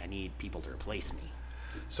 I'm like, I need people to replace me.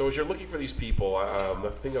 So as you're looking for these people,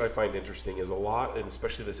 the thing that I find interesting is a lot, and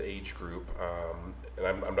especially this age group, and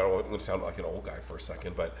I'm not going to sound like an old guy for a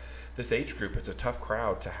second, but this age group, it's a tough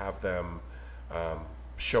crowd to have them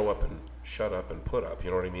show up and shut up and put up.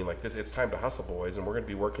 You know what I mean? Like this, it's time to hustle, boys, and we're going to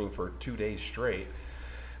be working for 2 days straight.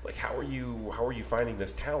 Like, how are you finding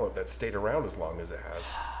this talent that stayed around as long as it has?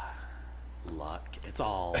 Luck. It's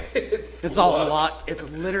all all luck. It's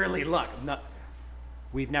literally luck.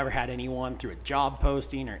 We've never had anyone through a job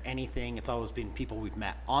posting or anything. It's always been people we've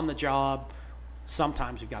met on the job.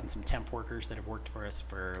 Sometimes we've gotten some temp workers that have worked for us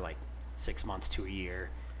for like 6 months to a year.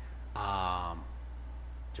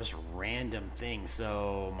 Just random things.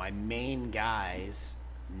 So my main guys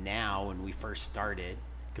now, when we first started,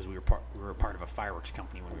 because we were part of a fireworks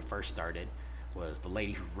company when we first started, was the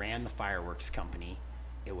lady who ran the fireworks company.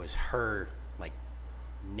 It was her like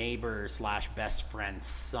neighbor / best friend's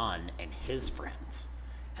son and his friends,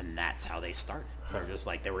 and that's how they started. They're just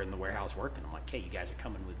like, they were in the warehouse working. I'm like, hey, you guys are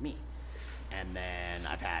coming with me. And then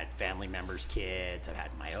I've had family members' kids. I've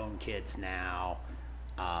had my own kids now.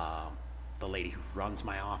 The lady who runs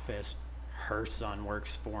my office, her son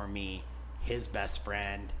works for me. His best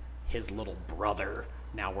friend, his little brother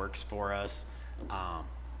now works for us.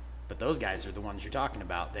 But those guys are the ones you're talking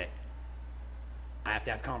about that I have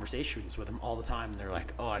to have conversations with them all the time. And they're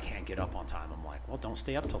like, oh, I can't get up on time. I'm like, well, don't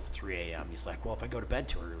stay up till 3 a.m. He's like, well, if I go to bed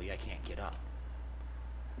too early, I can't get up.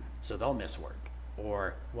 So they'll miss work.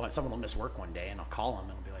 Or someone will miss work one day, and I'll call him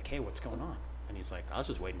and I'll be like, hey, what's going on? And he's like, I was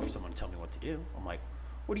just waiting for someone to tell me what to do. I'm like,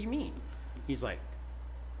 what do you mean? He's like,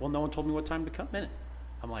 well, no one told me what time to come in.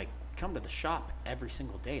 I'm like, come to the shop every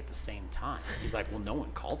single day at the same time. He's like, well, no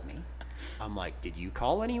one called me. I'm like, did you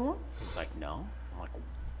call anyone? He's like, no. I'm like,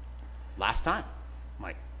 last time. I'm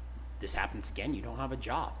like, this happens again, you don't have a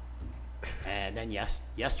job. And then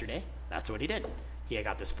yesterday, that's what he did. He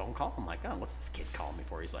got this phone call. I'm like, oh, what's this kid calling me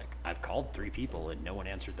for? He's like, I've called 3 people and no one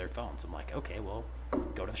answered their phones. I'm like, okay, well,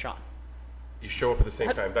 go to the shop. You show up at the same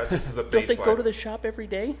time. That just is a baseline. Don't they go to the shop every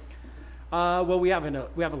day? Well, we have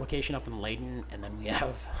a location up in Layton, and then we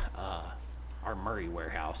have our Murray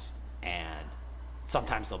warehouse. And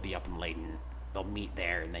sometimes they'll be up in Layton. They'll meet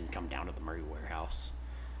there and then come down to the Murray warehouse.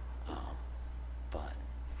 But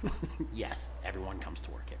yes, everyone comes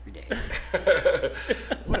to work every day.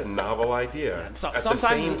 What a novel idea. Yeah, at the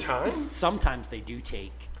same time? Sometimes they do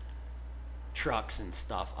take trucks and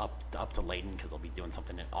stuff up to Layton because they'll be doing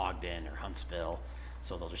something in Ogden or Huntsville.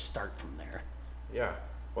 So they'll just start from there. Yeah,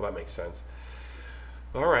 well, that makes sense.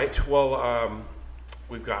 All right, well,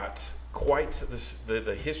 we've got quite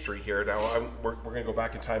the history here. Now, we're going to go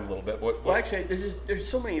back in time a little bit. Well, actually, there's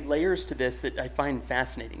so many layers to this that I find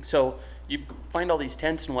fascinating. So you find all these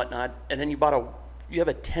tents and whatnot, and then you have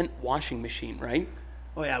a tent washing machine, right?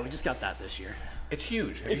 Oh yeah, we just got that this year. It's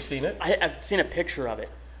huge. Have you seen it? I've seen a picture of it.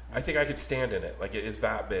 I think I could stand in it. Like, it is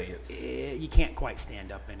that big. You can't quite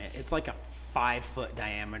stand up in it. It's like a 5-foot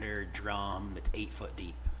diameter drum that's 8 foot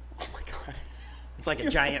deep. Oh my God. It's like a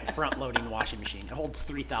giant front-loading washing machine. It holds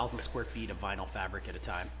 3,000 square feet of vinyl fabric at a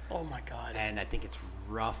time. Oh my God. And I think it's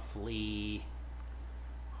roughly,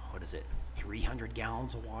 300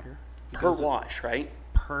 gallons of water? Per wash, right?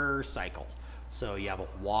 Per cycle. So you have a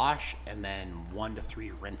wash and then 1 to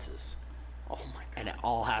 3 rinses. Oh my God. And it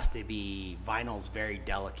all has to be, vinyl's very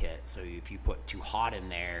delicate. So if you put too hot in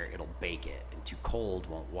there, it'll bake it. And too cold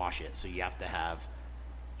won't wash it. So you have to have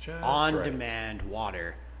on-demand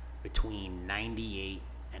water between 98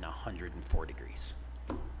 and 104 degrees.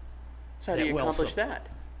 So how do you accomplish that?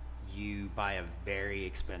 You buy a very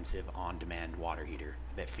expensive on-demand water heater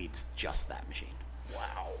that feeds just that machine.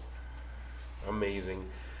 Wow. Amazing.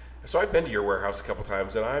 So I've been to your warehouse a couple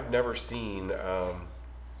times, and I've never seen,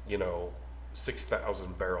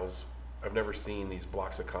 6,000 barrels. I've never seen these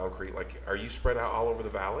blocks of concrete. Like, are you spread out all over the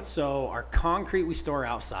valley? So our concrete we store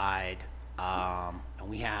outside, and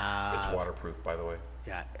we have... It's waterproof, by the way.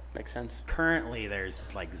 Yeah. Makes sense. Currently,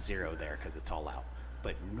 there's like 0 there because it's all out.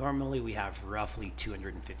 But normally we have roughly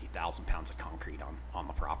 250,000 pounds of concrete on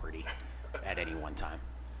the property at any one time.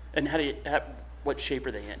 And what shape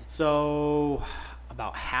are they in? So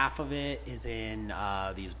about half of it is in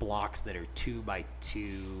these blocks that are 2 by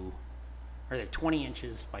 2, or they're 20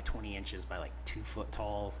 inches by 20 inches by like 2 foot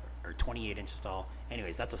tall or 28 inches tall.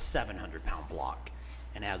 Anyways, that's a 700-pound block.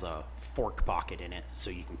 And has a fork pocket in it, so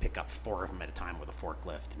you can pick up 4 of them at a time with a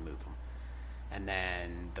forklift and move them. And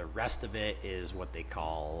then the rest of it is what they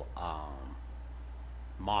call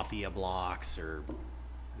mafia blocks, or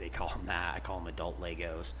they call them that. I call them adult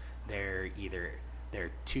Legos. They're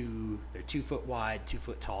 2 foot wide, 2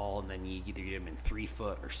 foot tall, and then you either get them in 3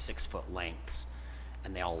 foot or 6 foot lengths,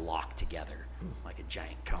 and they all lock together like a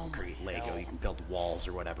giant concrete Lego. You can build walls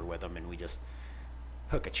or whatever with them, and we just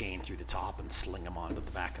hook a chain through the top and sling them onto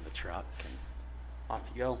the back of the truck, and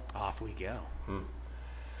off you go. Off we go.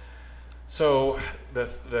 So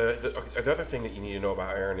the another thing that you need to know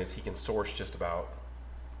about Aaron is he can source just about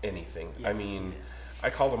anything. Yes. I mean, I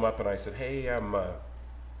called him up and I said, hey, I'm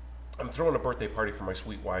throwing a birthday party for my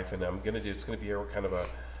sweet wife, and it's gonna be a kind of a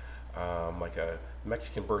like a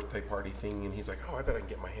Mexican birthday party thing. And he's like, oh, I bet I can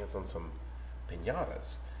get my hands on some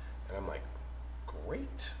piñatas. And I'm like,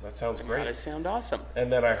 great, that sounds great. That sound awesome.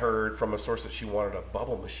 And then I heard from a source that she wanted a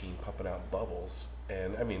bubble machine pumping out bubbles.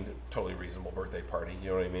 And I mean, totally reasonable birthday party, you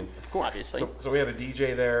know what I mean? Of course, obviously. So we had a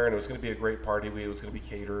DJ there, and it was going to be a great party. It was going to be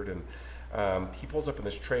catered, and He pulls up in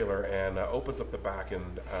this trailer and opens up the back,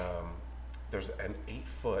 and there's an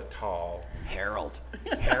 8-foot tall Harold,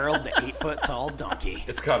 the 8-foot tall donkey.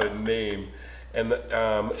 It's got a name, and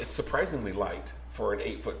it's surprisingly light for an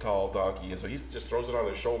 8-foot tall donkey. And so he just throws it on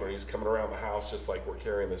his shoulder, and he's coming around the house just like we're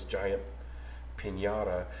carrying this giant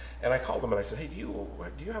piñata. And I called him and I said, "Hey, do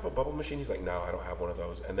you have a bubble machine?" He's like, "No, I don't have one of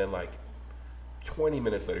those." And then like 20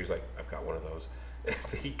 minutes later, he's like, "I've got one of those." And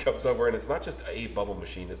he comes over, and it's not just a bubble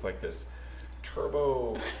machine; it's like this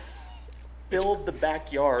turbo. Filled the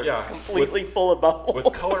backyard completely full of bubbles.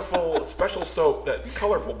 With colorful, special soap that's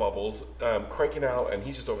colorful bubbles, cranking out, and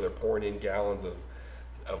he's just over there pouring in gallons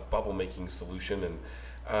of bubble-making solution. And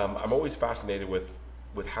I'm always fascinated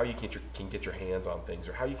with how you can get your hands on things,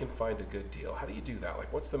 or how you can find a good deal. How do you do that?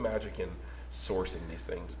 Like, what's the magic in sourcing these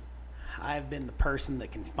things? I've been the person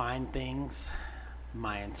that can find things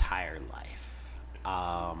my entire life.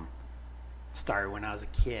 Started when I was a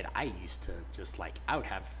kid. I used to just I would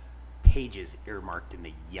have pages earmarked in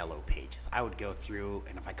the yellow pages. I would go through,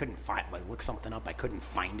 and if I couldn't look something up, I couldn't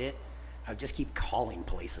find it, I would just keep calling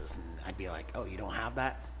places, and I'd be like, "Oh, you don't have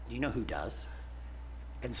that? Do you know who does?"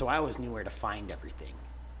 And so I always knew where to find everything.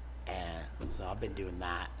 And so I've been doing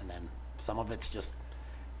that. And then some of it's just,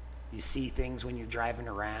 you see things when you're driving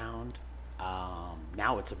around.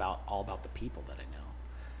 Now it's all about the people that I know.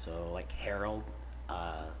 So like Harold,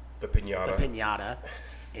 the piñata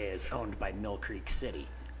is owned by Mill Creek City.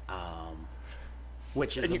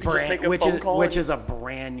 Which is which is a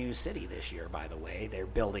brand new city this year, by the way. They're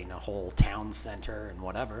building a whole town center and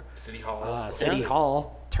whatever. City Hall. City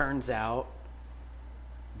Hall. Turns out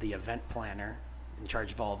the event planner in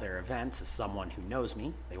charge of all their events is someone who knows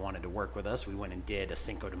me. They wanted to work with us. We went and did a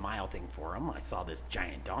Cinco de Mayo thing for them. I saw this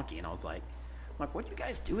giant donkey, and I was like, "What do you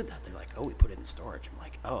guys do with that?" They're like, "Oh, we put it in storage." I'm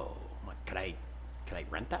like, "Oh, could I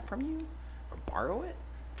rent that from you or borrow it?"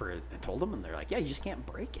 I told them, and they're like, "Yeah, you just can't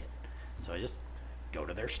break it." So I just go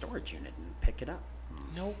to their storage unit and pick it up.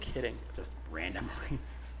 No kidding. Just randomly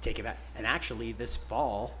take it back. And actually, this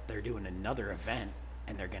fall, they're doing another event,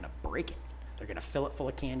 and they're going to break it. They're going to fill it full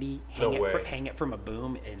of candy, hang it from a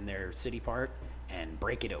boom in their city park, and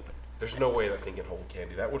break it open. There's no way that thing can hold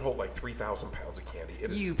candy. That would hold like 3,000 pounds of candy.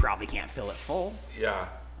 You probably can't fill it full. Yeah.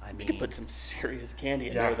 You could put some serious candy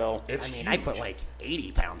in there, though. Huge. I put like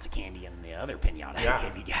 80 pounds of candy in the other piñata I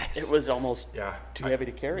gave you guys. It was almost too heavy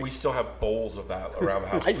to carry. We still have bowls of that around the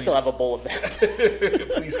house. I still have a bowl of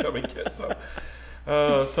that. Please come and get some.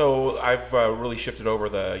 So I've really shifted over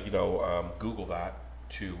the, Google that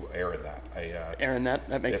to Aaron that. Aaron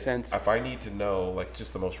that makes sense. If I need to know, like,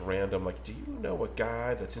 just the most random, like, do you know a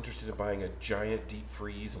guy that's interested in buying a giant deep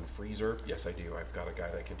freeze and freezer? Yes, I do. I've got a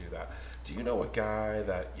guy that can do that. Do you know a guy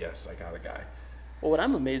that? Yes, I got a guy. Well, what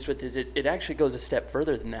I'm amazed with is it actually goes a step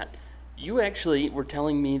further than that. You actually were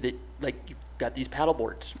telling me that, like, you've got these paddle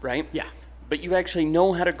boards, right? Yeah. But you actually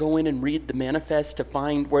know how to go in and read the manifest to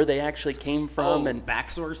find where they actually came from. And back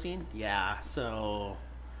sourcing? Yeah, so...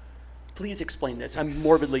 Please explain this. I'm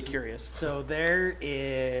morbidly curious. So there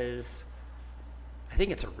is, I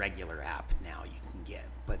think it's a regular app now you can get,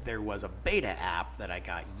 but there was a beta app that I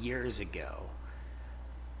got years ago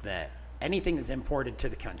that anything that's imported to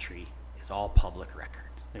the country is all public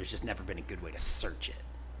record. There's just never been a good way to search it.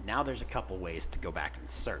 Now there's a couple ways to go back and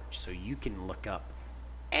search. So you can look up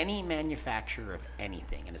any manufacturer of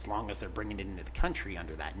anything, and as long as they're bringing it into the country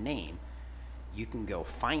under that name, you can go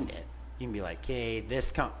find it. You can be like, "Hey,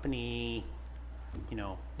 this company,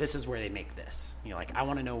 this is where they make this." I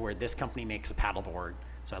want to know where this company makes a paddleboard.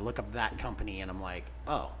 So I look up that company, and I'm like,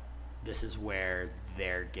 "Oh, this is where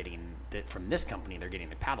they're getting from this company. They're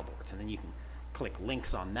getting the paddleboards." And then you can click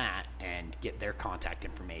links on that and get their contact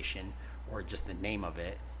information or just the name of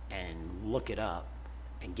it, and look it up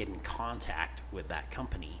and get in contact with that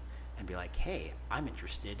company and be like, "Hey, I'm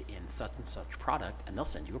interested in such and such product," and they'll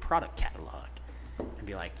send you a product catalog. And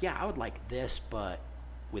be like, "Yeah, I would like this, but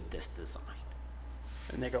with this design."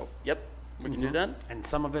 And they go, "Yep, we can do that." And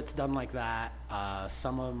some of it's done like that.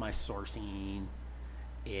 Some of my sourcing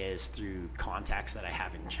is through contacts that I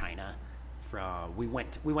have in China. We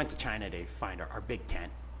went to China to find our big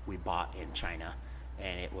tent we bought in China,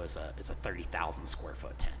 and it's a 30,000 square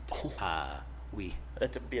foot tent.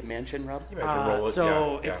 That'd be a mansion, Rob? You might have to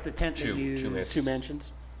roll it. It's the tent that used two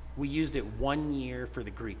mansions. We used it 1 year for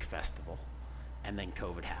the Greek festival. And then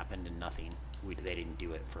COVID happened, and nothing. They didn't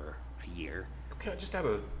do it for a year. Okay, just out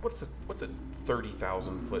of what's a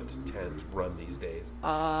 30,000 foot tent run these days?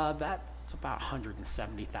 That's about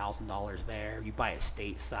 $170,000 there. You buy it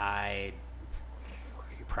stateside,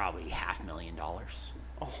 you're probably $500,000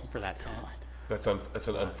 for that tent. That's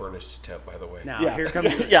an unfurnished tent, by the way. Now here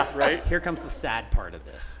comes right. Here comes the sad part of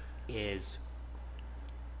this. is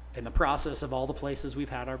in the process of all the places we've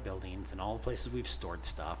had our buildings and all the places we've stored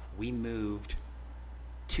stuff, we moved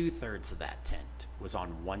 2/3 of that tent was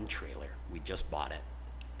on one trailer. We just bought it,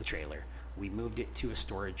 the trailer. We moved it to a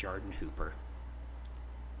storage yard in Hooper,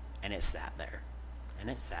 and it sat there, and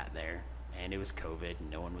it sat there, and it was COVID, and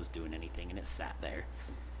no one was doing anything, and it sat there.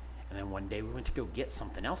 And then one day we went to go get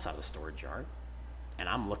something else out of the storage yard, and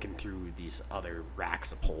I'm looking through these other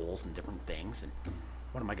racks of poles and different things, and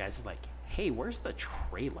one of my guys is like, hey, where's the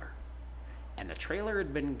trailer? And the trailer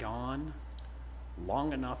had been gone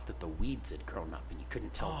long enough that the weeds had grown up, and you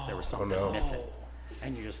couldn't tell that there was something missing.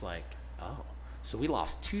 And you're just like, oh. So we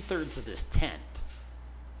lost 2/3 of this tent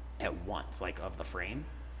at once, like of the frame.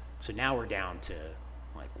 So now we're down to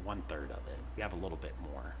like 1/3 of it. We have a little bit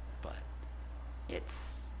more, but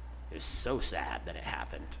it's so sad that it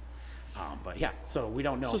happened. But yeah, so we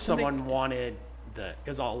don't know if someone wanted it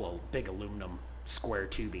was all a big aluminum square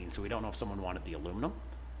tubing, so we don't know if someone wanted the aluminum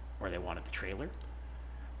or they wanted the trailer.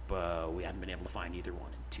 But we haven't been able to find either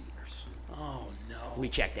one in 2 years. Oh, no. We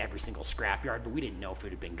checked every single scrapyard, but we didn't know if it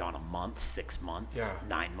had been gone a month, 6 months,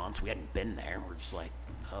 9 months. We hadn't been there. We're just like,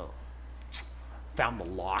 oh. Found the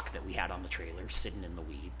lock that we had on the trailer sitting in the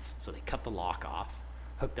weeds. So they cut the lock off,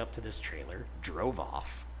 hooked up to this trailer, drove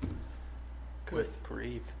off. Good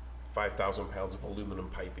grief. 5,000 pounds of aluminum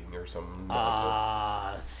piping or some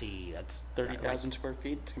nonsense. Let's see, that's 30,000 square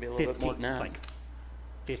feet. It's gonna be a little bit more than that.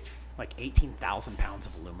 It's like 18,000 pounds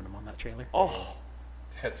of aluminum on that trailer. Oh,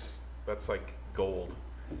 that's like gold.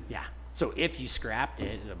 Yeah. So if you scrapped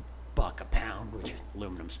it at $1 a pound, which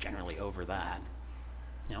aluminum's generally over that,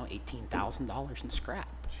 $18,000 in scrap.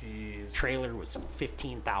 Jeez. Trailer was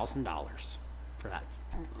 $15,000 for that.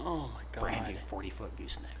 Oh my God. Brand new 40-foot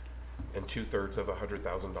gooseneck. And 2/3 of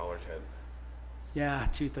 $100,000 tent. Yeah,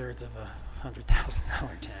 2/3 of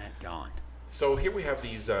 $100,000 tent gone. So here we have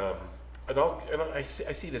these, and I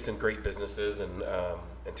see this in great businesses and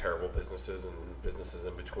terrible businesses and businesses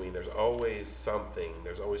in between. There's always something.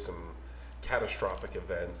 There's always some catastrophic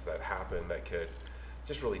events that happen that could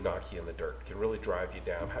just really knock you in the dirt, can really drive you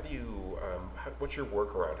down. How do you? What's your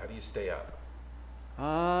workaround? How do you stay up?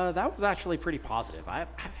 That was actually pretty positive. I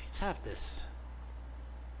just had this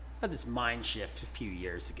mind shift a few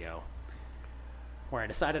years ago where I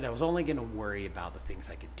decided I was only going to worry about the things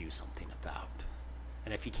I could do something about.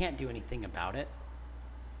 And if you can't do anything about it,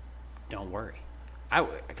 don't worry.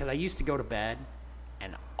 Because I used to go to bed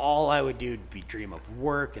and all I would do would be dream of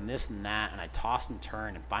work and this and that, and I toss and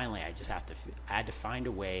turn, and finally I had to find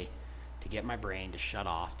a way to get my brain to shut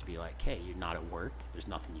off, to be like, hey, you're not at work. There's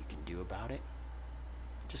nothing you can do about it.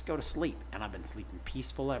 Just go to sleep. And I've been sleeping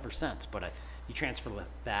peaceful ever since. But you transfer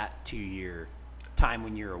that to your time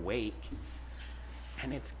when you're awake,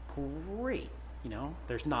 and it's great.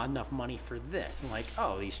 There's not enough money for this. And like,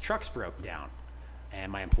 oh, these trucks broke down.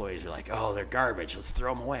 And my employees are like, oh, they're garbage. Let's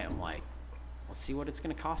throw them away. I'm like, let's see what it's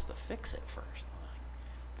going to cost to fix it first. I'm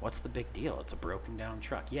like, what's the big deal? It's a broken down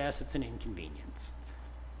truck. Yes, it's an inconvenience.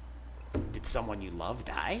 Did someone you love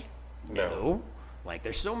die? No. Like,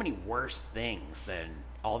 there's so many worse things than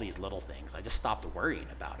all these little things. I just stopped worrying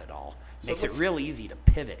about it all. Makes it real easy to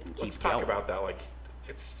pivot and keep going. Let's talk about that. Like,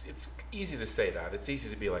 it's easy to say that. It's easy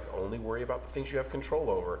to be like, only worry about the things you have control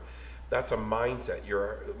over. That's a mindset.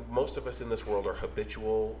 Most of us in this world are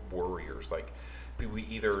habitual worriers. Like, we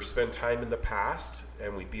either spend time in the past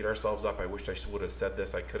and we beat ourselves up. I wish I would have said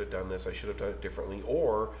this. I could have done this. I should have done it differently.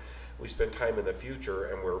 Or we spend time in the future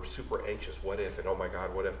and we're super anxious. What if? And oh my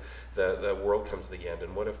God, what if the world comes to the end?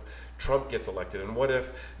 And what if Trump gets elected? And what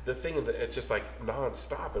if the thing? It's just like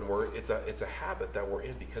nonstop. And it's a habit that we're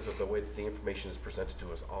in because of the way that the information is presented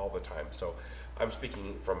to us all the time. So I'm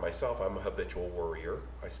speaking from myself. I'm a habitual worrier.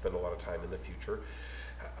 I spend a lot of time in the future.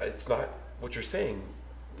 It's not what you're saying.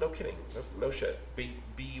 No kidding. No shit.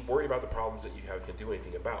 Be worry about the problems that you can do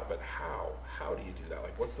anything about. But how? How do you do that?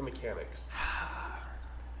 Like, what's the mechanics?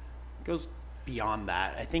 It goes beyond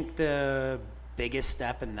that. I think the biggest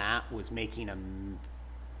step in that was making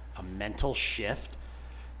a mental shift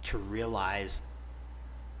to realize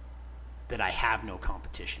that I have no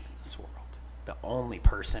competition in this world. The only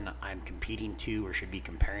person I'm competing to or should be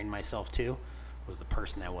comparing myself to was the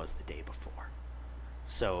person I was the day before.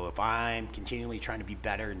 So if I'm continually trying to be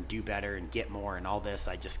better and do better and get more and all this,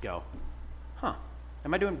 I just go,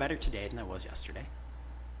 am I doing better today than I was yesterday?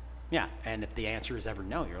 Yeah, and if the answer is ever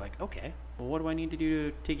no, you're like, okay, well, what do I need to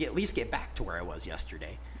do to at least get back to where I was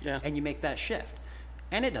yesterday? Yeah. And you make that shift.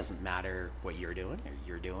 And it doesn't matter what you're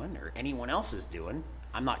doing or anyone else is doing.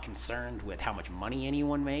 I'm not concerned with how much money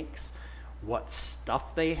anyone makes, what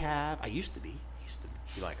stuff they have. I used to be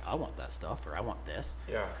like, I want that stuff or I want this.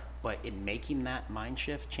 Yeah. But in making that mind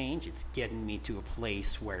shift change, it's getting me to a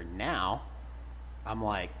place where now I'm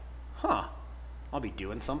like, I'll be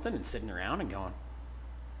doing something and sitting around and going,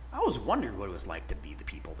 I always wondered what it was like to be the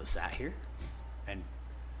people that sat here. And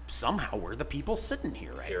somehow we're the people sitting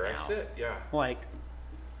here right now. Here I sit, yeah. Like,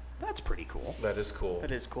 that's pretty cool. That is cool.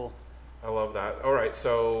 That is cool. I love that. All right,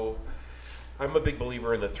 so I'm a big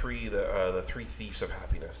believer in the three thieves of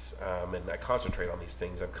happiness, and I concentrate on these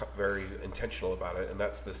things. I'm very intentional about it, and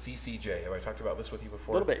that's the CCJ. Have I talked about this with you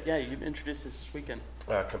before? A little bit, yeah. You introduced this weekend.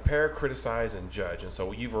 Compare, criticize, and judge. And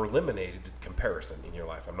so you've eliminated comparison in your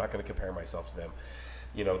life. I'm not going to compare myself to them.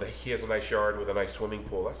 You know, he has a nice yard with a nice swimming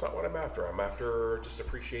pool. That's not what I'm after. I'm after just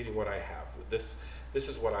appreciating what I have. This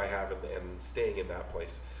is what I have, and staying in that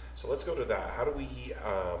place. So let's go to that. How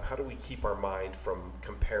do we keep our mind from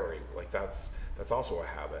comparing? Like that's also a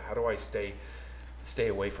habit. How do I stay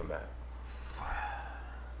away from that?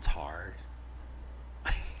 It's hard.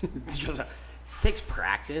 It's just it takes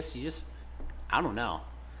practice. I don't know.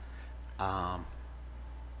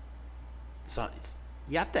 So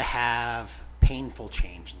you have to have painful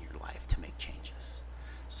change in your life to make changes.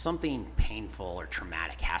 So something painful or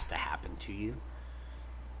traumatic has to happen to you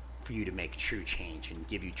for you to make true change and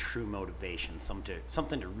give you true motivation, something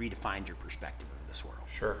to redefine your perspective of this world.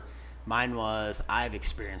 Sure. Mine was I've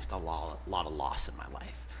experienced a lot of loss in my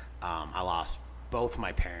life. I lost both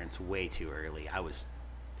my parents way too early. I was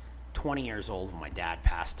 20 years old when my dad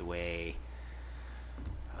passed away,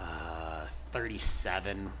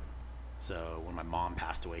 37. So when my mom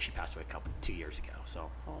passed away, she passed away 2 years ago.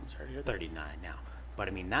 So I'm sorry to hear that. 39 now. But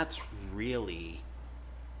I mean, that's really,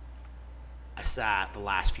 I sat the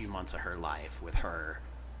last few months of her life with her,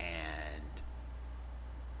 and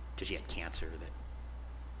she had cancer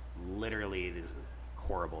that literally is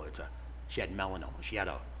horrible. She had melanoma. She had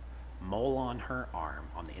a mole on her arm,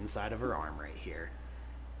 on the inside of her arm right here.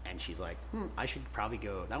 And she's like, I should probably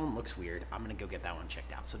go, that one looks weird. I'm going to go get that one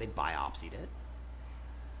checked out. So they biopsied it,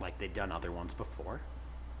 like they'd done other ones before,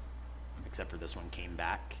 except for this one came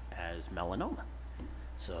back as melanoma.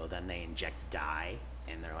 So then they inject dye,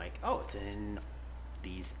 and they're like, oh, it's in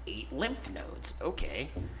these 8 lymph nodes. Okay.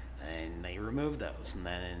 And they remove those, and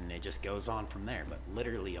then it just goes on from there. But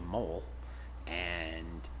literally a mole,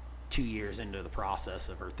 and 2 years into the process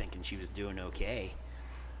of her thinking she was doing okay,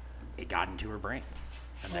 it got into her brain.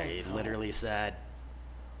 And they literally said,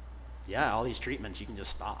 yeah, all these treatments, you can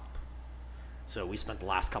just stop. So we spent the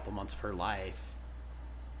last couple months of her life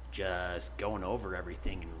just going over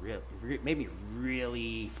everything and made me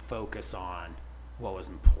really focus on what was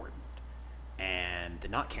important. And the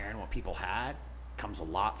not caring what people had comes a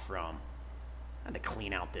lot from, I had to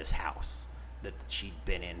clean out this house that she'd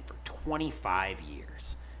been in for 25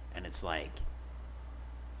 years. And it's like,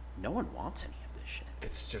 no one wants any of this shit.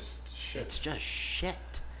 It's just shit. It's just shit.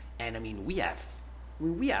 And I mean, we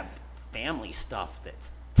have family stuff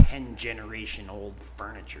that's 10 generation old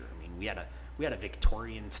furniture. I mean, we had a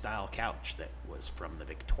Victorian style couch that was from the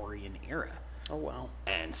Victorian era. Oh wow.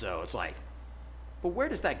 And so it's like, but where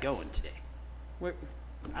does that go in today?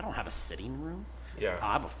 I don't have a sitting room. Yeah.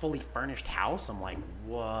 I have a fully furnished house. I'm like,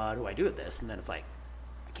 what do I do with this? And then it's like,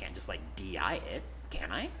 I can't just like DI it,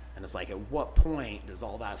 can I? And it's like, at what point does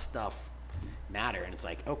all that stuff matter? And it's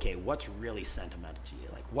like, okay, what's really sentimental to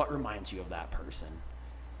you? Like, what reminds you of that person?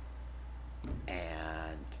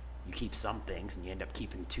 And you keep some things, and you end up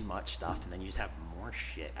keeping too much stuff, and then you just have more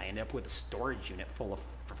shit. I end up with a storage unit full of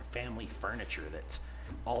family furniture that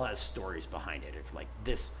all has stories behind it. If like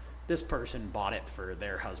this person bought it for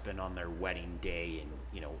their husband on their wedding day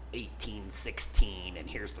in 1816, and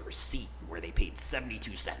here's the receipt where they paid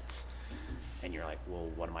 72 cents. And you're like, well,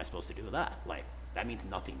 what am I supposed to do with that? Like, that means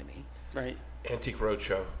nothing to me. Right. Antique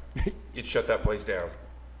Roadshow. You'd shut that place down.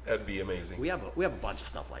 That'd be amazing. We have a bunch of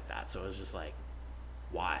stuff like that. So it's just like,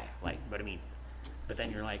 why? Like, but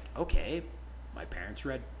then you're like, okay, my parents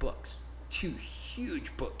read books, 2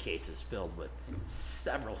 huge bookcases filled with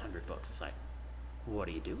several hundred books. It's like, what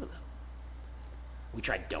do you do with them? We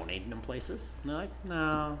tried donating them places. And they're like,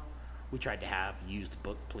 no. We tried to have used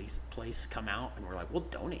book place come out, and we're like, we'll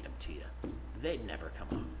donate them to you. They'd never come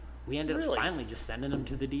out. We ended up finally just sending them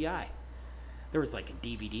to the DI. There was like a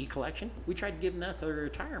DVD collection. We tried giving that to their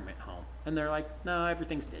retirement home, and they're like, no,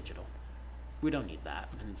 everything's digital. We don't need that.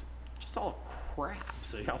 And it's just all crap.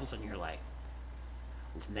 So all of a sudden you're like,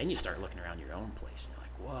 and then you start looking around your own place, and you're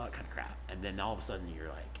like, what kind of crap? And then all of a sudden you're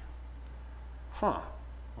like,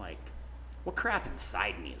 like, what crap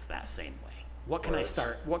inside me is that same way? What can I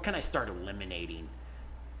start eliminating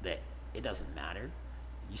that it doesn't matter?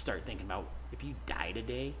 You start thinking about, if you die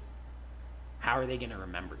today, how are they going to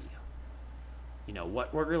remember you?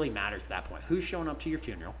 What really matters at that point? Who's showing up to your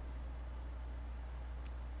funeral?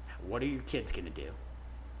 what are your kids going to do?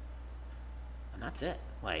 And that's it.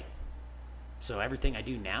 Like, so everything I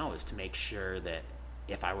do now is to make sure that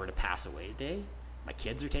if I were to pass away today, my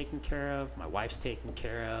kids are taken care of, my wife's taken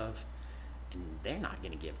care of, and they're not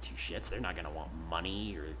going to give two shits. They're not going to want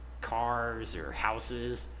money or cars or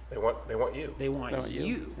houses. They want you. They want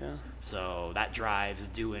you. Yeah. So that drives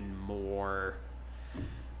doing more,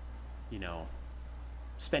 you know,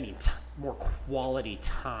 spending more quality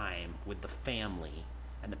time with the family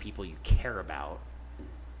and the people you care about,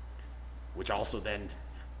 which also then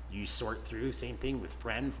you sort through, same thing with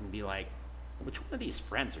friends, and be like, which one of these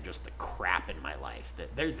friends are just the crap in my life?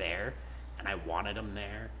 That they're there and I wanted them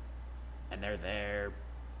there and they're there,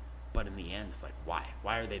 but in the end it's like, why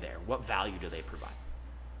are they there? What value do they provide?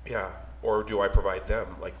 Yeah. Or do I provide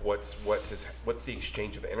them? Like, what's the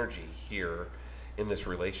exchange of energy here in this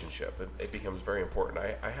relationship? It becomes very important.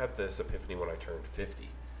 I had this epiphany when I turned 50,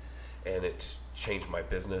 and it changed my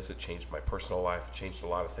business, it changed my personal life, it changed a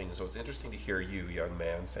lot of things. So it's interesting to hear you, young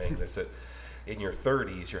man, saying this, that in your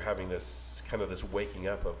 30s you're having this kind of this waking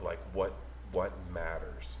up of like, what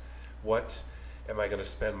matters? What am I going to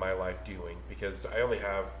spend my life doing? Because I only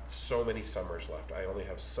have so many summers left. I only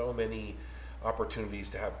have so many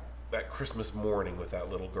opportunities to have that Christmas morning with that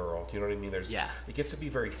little girl. Do you know what I mean? It gets to be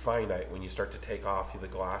very finite when you start to take off the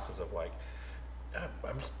glasses of like,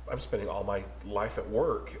 I'm spending all my life at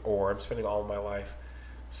work, or I'm spending all my life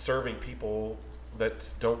serving people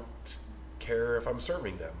that don't care if I'm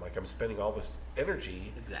serving them. Like, I'm spending all this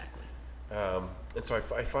energy. Exactly. And so I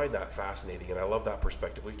find that fascinating, and I love that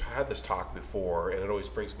perspective. We've had this talk before, and it always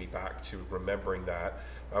brings me back to remembering that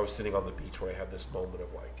I was sitting on the beach when I had this moment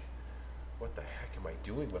of like, what the heck am I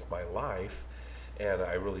doing with my life? And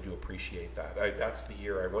I really do appreciate that. That's the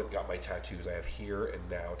year I went and got my tattoos. I have here and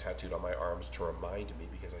now tattooed on my arms to remind me,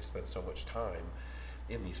 because I spend so much time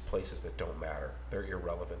in these places that don't matter. They're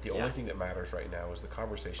irrelevant. The only thing that matters right now is the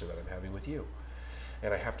conversation that I'm having with you.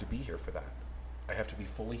 And I have to be here for that. I have to be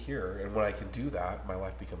fully here. And when I can do that, my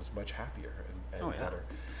life becomes much happier and better.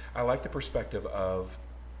 I like the perspective of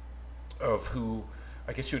who,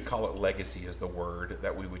 I guess you would call it legacy is the word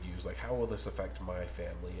that we would use. Like, how will this affect my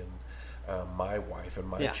family and my wife and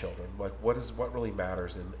my children? Like, what really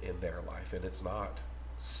matters in their life? And it's not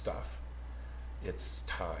stuff, it's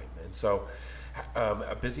time. And so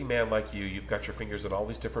a busy man like you've got your fingers in all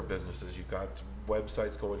these different businesses. You've got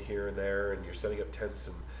websites going here and there, and you're setting up tents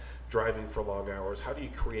and driving for long hours. How do you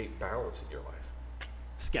create balance in your life?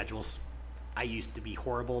 Schedules. I used to be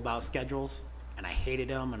horrible about schedules, and I hated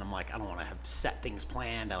them, and I'm like, I don't want to have set things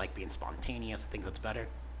planned. I like being spontaneous. I think that's better.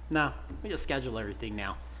 No, we just schedule everything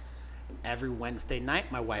now. Every Wednesday night,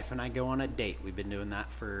 my wife and I go on a date. We've been doing that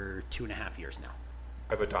for 2.5 years now.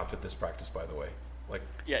 I've adopted this practice, by the way. Like,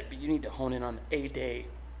 yeah, but you need to hone in on a day.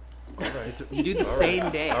 All right. You do the same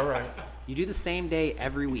day. All right. You do the same day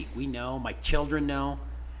every week. We know, my children know,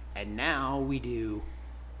 and now we do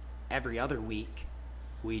every other week.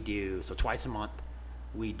 We do, so twice a month,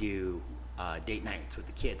 we do date nights with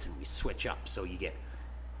the kids, and we switch up. So you get,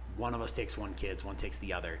 one of us takes one kids, one takes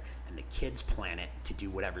the other, and the kids plan it to do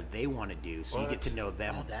whatever they want to do, so you get to know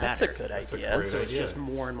them that's better. A good That's idea. a great So it's idea. just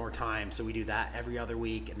more and more time. So we do that every other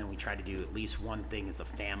week, and then we try to do at least one thing as a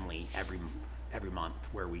family every month,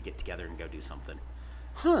 where we get together and go do something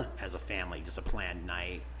as a family, just a planned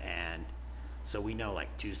night. And so we know,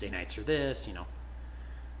 like, Tuesday nights are this, you know,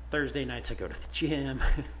 Thursday nights I go to the gym,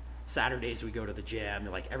 Saturdays we go to the gym.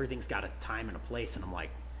 Like, everything's got a time and a place, and I'm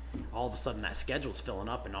like, all of a sudden that schedule's filling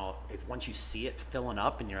up, and once you see it filling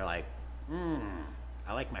up and you're like,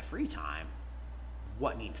 I like my free time,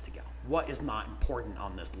 what needs to go? What is not important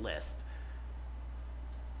on this list?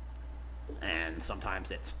 And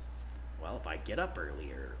sometimes it's, well, if I get up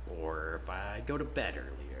earlier, or if I go to bed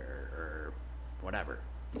earlier, or whatever.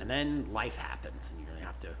 And then life happens, and you really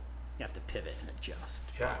have to pivot and adjust.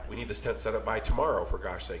 Yeah, we need this tent set up by tomorrow, for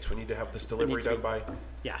gosh sakes. We need to have this delivery done by...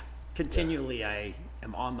 Yeah. Continually, I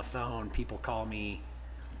am on the phone. People call me,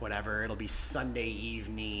 whatever. It'll be Sunday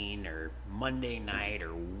evening or Monday night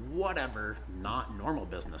or whatever, not normal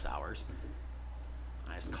business hours.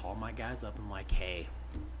 I just call my guys up. I'm like, hey,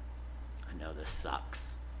 I know this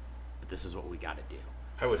sucks, but this is what we got to do.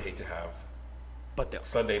 I would hate to have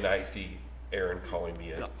Sunday night see Aaron calling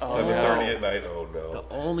me at 7:30 at night. Oh, no. The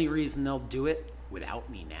only reason they'll do it without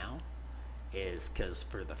me now is because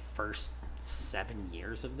for the first 7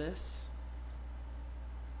 years of this,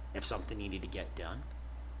 if something needed to get done,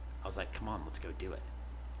 I was like, come on, let's go do it.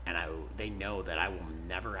 And they know that I will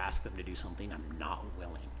never ask them to do something I'm not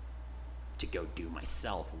willing to go do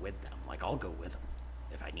myself with them. Like, I'll go with them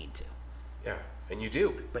if I need to. Yeah, and you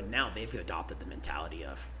do. But now they've adopted the mentality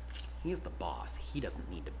of, He's the boss. He doesn't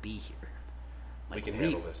need to be here. We can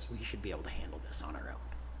handle this. We should be able to handle this on our own.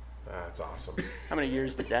 That's awesome. How many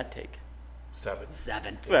years did that take? 7.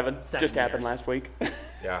 7. Just happened last week.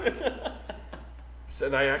 Yeah. So,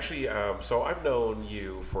 and I actually, so I've known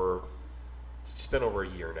you for, it's been over a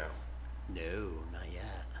year now. No, not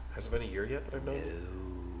yet. Has it been a year yet that I've known you?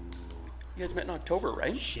 You guys met in October,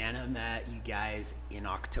 right? Shanna met you guys in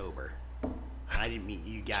October. I didn't meet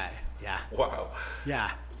you guys. Yeah. Wow.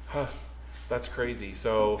 Yeah. Huh. That's crazy.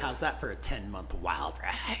 So How's that for a 10-month wild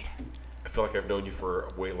ride? I feel like I've known you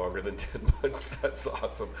for way longer than 10 months. That's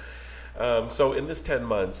awesome. So in this 10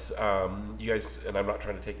 months, you guys, and I'm not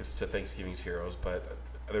trying to take this to Thanksgiving's Heroes, but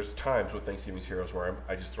there's times with Thanksgiving's Heroes where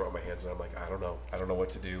I just throw up my hands and I'm like, I don't know what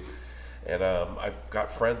to do. And I've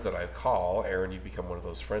got friends that I call. Aaron, you've become one of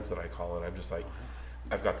those friends that I call, and I'm just like,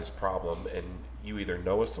 I've got this problem, and you either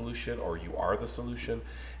know a solution or you are the solution,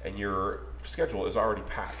 and your schedule is already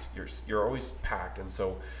packed. You're always packed, and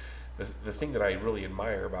so the thing that I really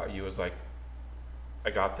admire about you is like,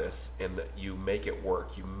 I got this, and you make it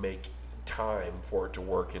work. You make time for it to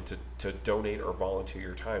work, and to donate or volunteer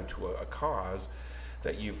your time to a cause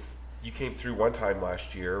that you came through one time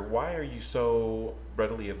last year. Why are you so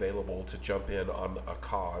readily available to jump in on a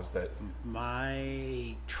cause that...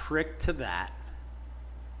 My trick to that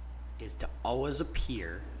is to always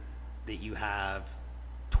appear that you have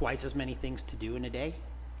twice as many things to do in a day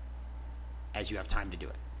as you have time to do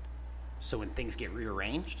it. So when things get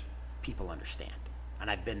rearranged, people understand. And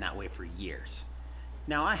I've been that way for years.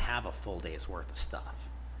 Now I have a full day's worth of stuff.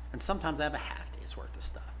 And sometimes I have a half day's worth of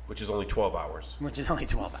stuff. Which is only 12 hours. Which is only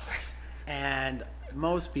 12 hours. And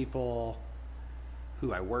most people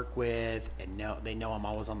who I work with and they know I'm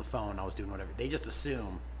always on the phone, always doing whatever. They just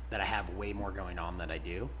assume that I have way more going on than I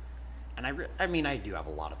do. And I do have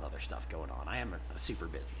a lot of other stuff going on. I am super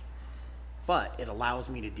busy. But it allows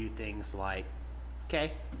me to do things like,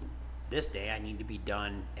 okay, this day I need to be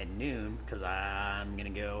done at noon because I'm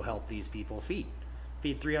going to go help these people feed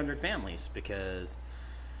 300 families because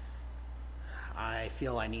I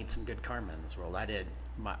feel I need some good karma in this world.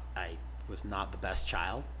 I was not the best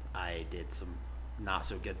child. I did some not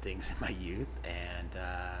so good things in my youth, and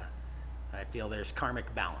I feel there's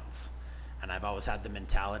karmic balance. And I've always had the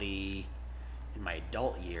mentality in my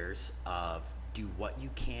adult years of do what you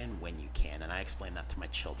can when you can, and I explain that to my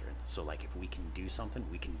children. So like if we can do something,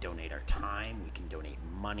 we can donate our time, we can donate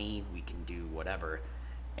money, we can do whatever.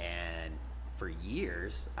 And for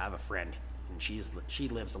years, I have a friend, and she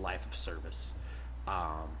lives a life of service,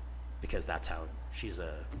 because that's how she's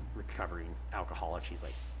a recovering alcoholic. She's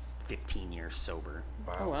like 15 years sober.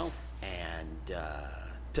 Wow. Oh, wow. And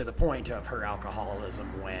to the point of her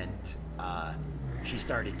alcoholism went, she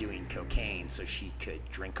started doing cocaine so she could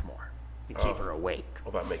drink more and keep her awake.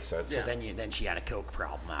 Well, that makes sense. So then she had a coke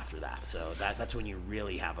problem after that. So that's when you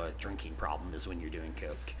really have a drinking problem, is when you're doing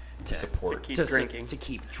coke to keep drinking. To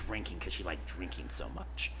keep drinking because she liked drinking so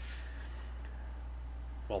much.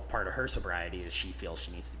 Well, part of her sobriety is she feels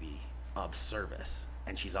she needs to be of service,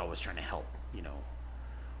 and she's always trying to help,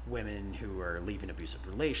 women who are leaving abusive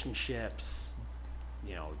relationships,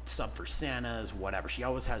 sub for Santas, whatever. She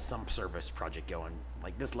always has some service project going.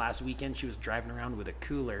 Like this last weekend, she was driving around with a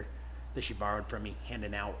cooler that she borrowed from me,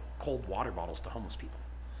 handing out cold water bottles to homeless people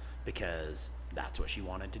because that's what she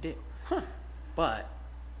wanted to do. But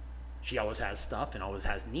she always has stuff and always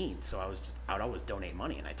has needs, so I would always donate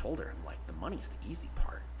money. And I told her, I'm like, the money's the easy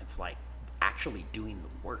part. It's like actually doing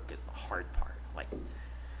the work is the hard part. Like,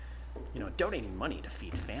 donating money to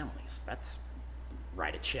feed families, that's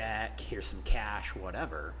write a check, here's some cash,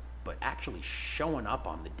 whatever. But actually showing up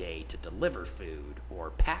on the day to deliver food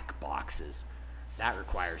or pack boxes, that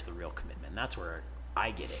requires the real commitment. And that's where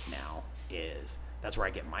I get it now, that's where I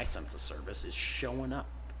get my sense of service, is showing up.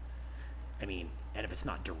 I mean, and if it's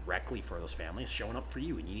not directly for those families, showing up for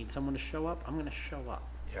you, and you need someone to show up, I'm going to show up.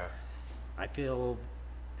 Yeah. I feel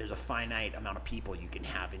there's a finite amount of people you can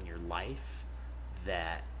have in your life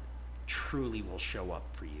that truly will show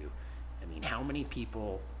up for you. I mean, how many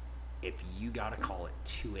people, if you got a call at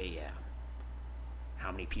 2 a.m.,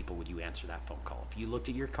 how many people would you answer that phone call? If you looked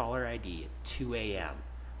at your caller ID at 2 a.m.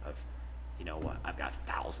 of, I've got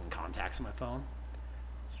 1,000 contacts on my phone,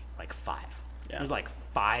 like 5. Yeah. There's like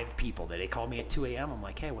 5 people that they call me at 2 a.m. I'm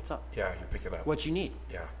like, hey, what's up? Yeah, you're picking up. What you need?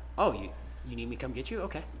 Yeah. Oh, you need me to come get you?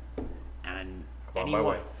 Okay. And I'm on my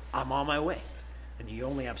way. I'm on my way. And you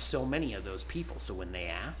only have so many of those people. So when they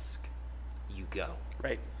ask, you go.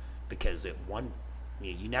 Right. Because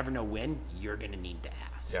you never know when you're going to need to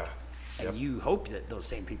ask. Yeah. And you hope that those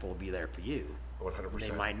same people will be there for you. 100%.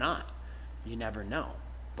 They might not. You never know.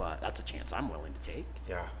 But that's a chance I'm willing to take.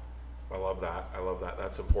 Yeah. I love that.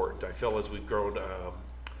 That's important. I feel as we've grown,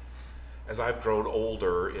 as I've grown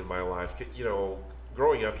older in my life,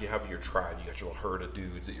 growing up, you have your tribe. You got your little herd of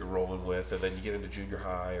dudes that you're rolling with, and then you get into junior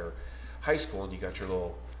high or high school, and you got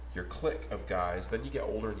your clique of guys. Then you get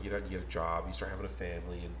older, and you get out and you get a job. You start having a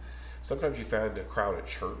family, and sometimes you find a crowd at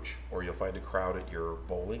church, or you'll find a crowd at your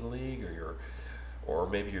bowling league, or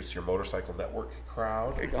maybe it's your motorcycle network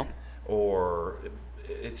crowd. There you go. Or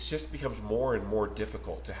it just becomes more and more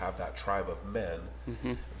difficult to have that tribe of men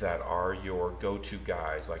that are your go-to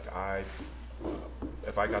guys. Like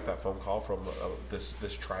if I got that phone call from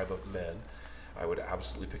this tribe of men, I would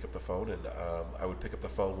absolutely pick up the phone, and I would pick up the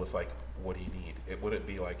phone with like, what do you need? It wouldn't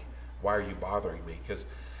be like, why are you bothering me? Because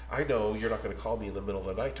I know you're not going to call me in the middle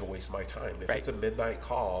of the night to waste my time. If it's a midnight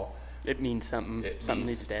call, it means something. Something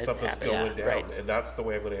needs to happen. Something's going down, right. and that's the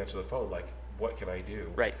way I'm going to answer the phone. Like, what can I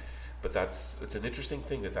do? Right. But it's an interesting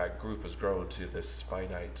thing that group has grown to this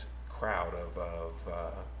finite crowd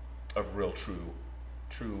of real, true,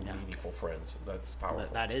 meaningful friends. That's powerful.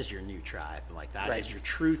 That is your new tribe. Like that is your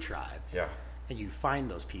true tribe. Yeah. And you find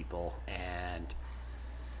those people, and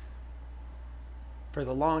for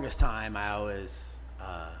the longest time, I always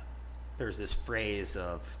there's this phrase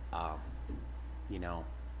of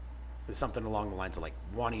there's something along the lines of like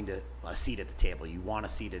wanting a seat at the table. You want a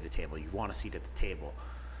seat at the table. You want a seat at the table.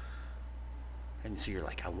 And so you're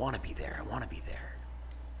like, I want to be there. I want to be there.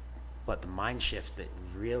 But the mind shift that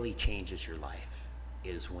really changes your life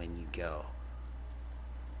is when you go,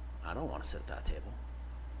 I don't want to sit at that table.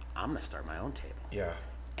 I'm going to start my own table. Yeah.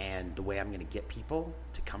 And the way I'm going to get people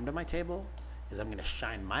to come to my table is I'm going to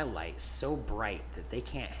shine my light so bright that they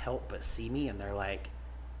can't help but see me, and they're like,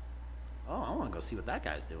 oh, I want to go see what that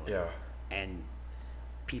guy's doing. Yeah. And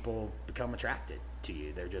people become attracted to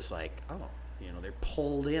you. They're just like, oh, they're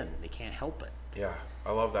pulled in. They can't help it. Yeah,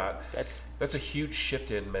 I love that. That's a huge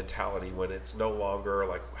shift in mentality when it's no longer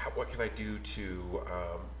like, what can I do to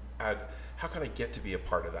add? How can I get to be a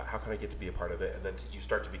part of that? How can I get to be a part of it? And then you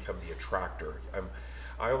start to become the attractor.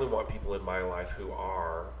 I only want people in my life who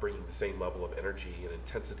are bringing the same level of energy and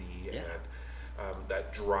intensity and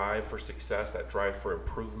that drive for success, that drive for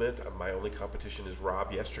improvement. My only competition is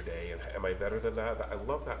Rob yesterday, and am I better than that? I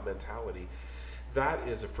love that mentality. That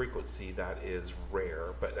is a frequency that is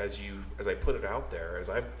rare, but as I put it out there, as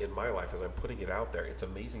I'm in my life, as I'm putting it out there, it's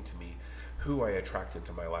amazing to me who I attract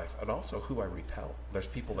into my life and also who I repel. There's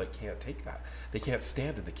people that can't take that. They can't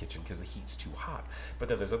stand in the kitchen because the heat's too hot. But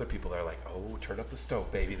then there's other people that are like, oh, turn up the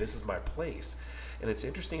stove, baby. This is my place. And it's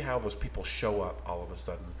interesting how those people show up all of a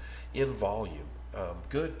sudden in volume.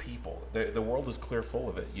 Good people. The world is clear full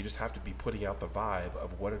of it. You just have to be putting out the vibe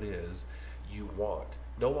of what it is you want.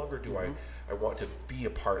 No longer do I want to be a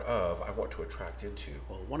part of, I want to attract into.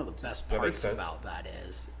 Well, one of the best parts about that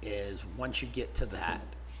is once you get to that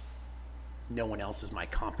no one else is my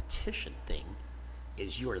competition thing,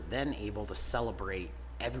 is you are then able to celebrate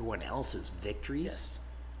everyone else's victories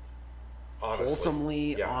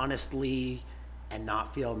wholesomely, honestly, and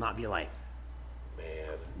not be like,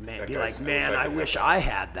 man, I wish I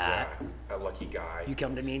had that. Yeah, that lucky guy. You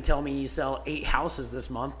come to me and tell me you sell 8 houses this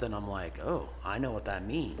month, and I'm like, oh, I know what that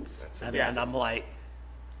means. And then I'm like,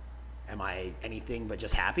 am I anything but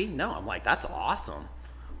just happy? No, I'm like, that's awesome.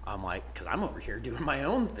 I'm like, because I'm over here doing my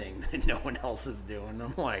own thing that no one else is doing.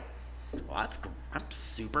 I'm like, well, I'm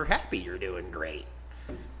super happy you're doing great.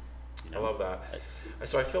 I love that.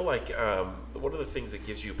 So I feel like one of the things that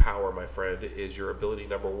gives you power, my friend, is your ability,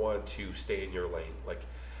 number one, to stay in your lane. Like,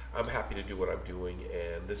 I'm happy to do what I'm doing,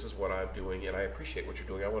 and this is what I'm doing, and I appreciate what you're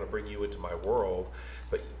doing. I want to bring you into my world,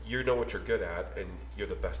 but you know what you're good at, and you're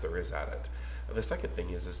the best there is at it. And the second thing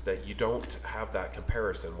is that you don't have that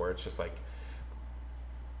comparison where it's just like,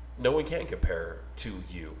 no one can compare to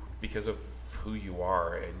you because of who you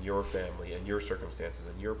are and your family and your circumstances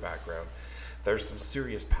and your background. There's some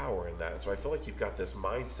serious power in that. And so I feel like you've got this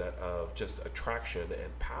mindset of just attraction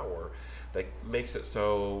and power that makes it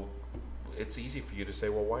so it's easy for you to say,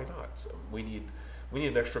 well, why not? So we need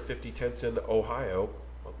an extra 50 tents in Ohio.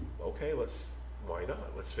 Okay, why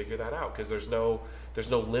not? Let's figure that out, because there's no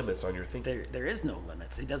limits on your thinking. There is no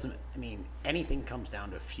limits. It doesn't, anything comes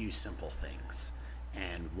down to a few simple things.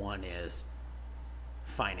 And one is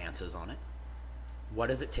finances on it. What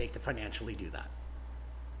does it take to financially do that?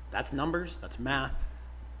 That's numbers, that's math.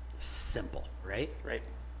 Simple, right? Right.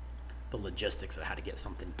 The logistics of how to get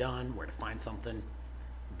something done, where to find something,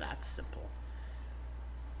 that's simple.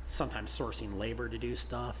 Sometimes sourcing labor to do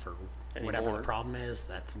stuff or whatever the problem is,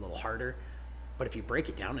 that's a little harder. But if you break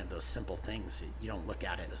it down into those simple things, you don't look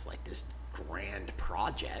at it as like this grand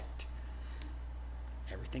project.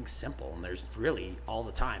 Everything's simple, and there's really all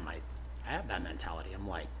the time I have that mentality. I'm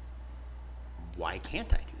like, why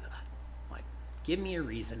can't I do that? Like, give me a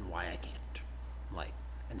reason why I can't. Like,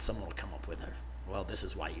 and someone will come up with well, this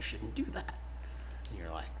is why you shouldn't do that. And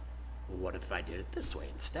you're like, well, what if I did it this way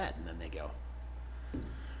instead? And then they go,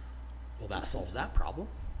 well, that solves that problem.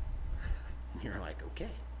 And you're like, okay.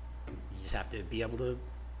 You just have to be able to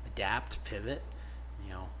adapt, pivot,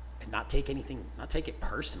 and not take it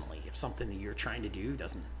personally. If something that you're trying to do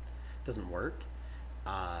doesn't work,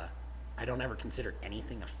 I don't ever consider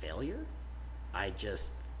anything a failure. I just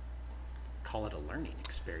call it a learning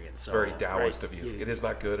experience. So, Very Taoist of you. It is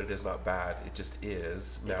not good. It is not bad. It just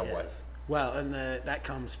is. Now what? Well, and that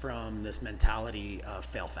comes from this mentality of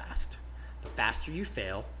fail fast. The faster you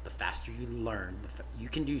fail, the faster you learn.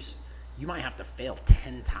 You might have to fail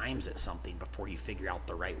 10 times at something before you figure out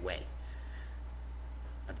the right way.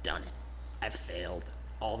 I've done it. I've failed.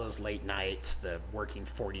 All those late nights, the working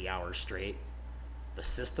 40 hours straight, the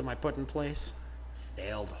system I put in place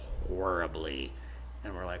failed horribly.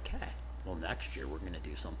 And we're like, hey, well, next year we're going to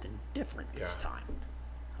do something different this time.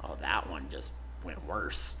 Oh, that one just went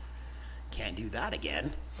worse. Can't do that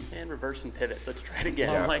again. And reverse and pivot. Let's try it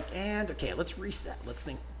again. Well, I'm like, okay, let's reset. Let's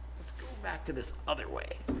go back to this other way.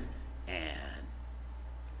 And,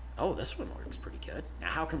 this one works pretty good. Now,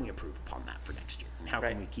 how can we improve upon that for next year? And how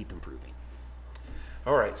can we keep improving?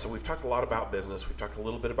 All right, so we've talked a lot about business. We've talked a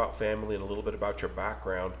little bit about family and a little bit about your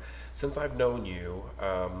background. Since I've known you,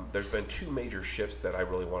 there's been 2 major shifts that I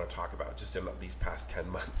really want to talk about just in these past 10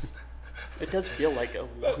 months. It does feel like a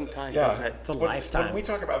long time, doesn't it? It's a lifetime. When we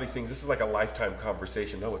talk about these things, this is like a lifetime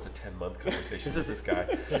conversation. No, it's a 10-month conversation with this guy.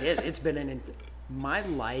 It is. It's been my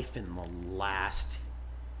life in the last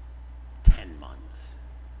 10 months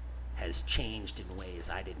has changed in ways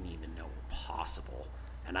I didn't even know were possible.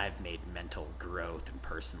 And I've made mental growth and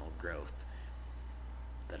personal growth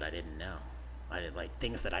that I didn't know. I did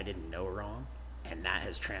things that I didn't know wrong, and that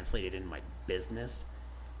has translated in my business,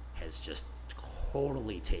 has just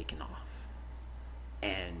totally taken off.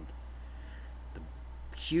 And the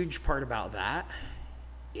huge part about that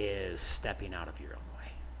is stepping out of your own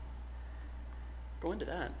way. Go into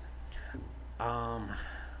that.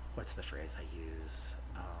 What's the phrase I use?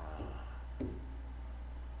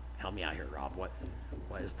 Help me out here, Rob. What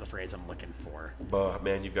is the phrase I'm looking for?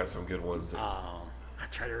 Man, you've got some good ones. I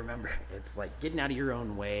try to remember. It's like getting out of your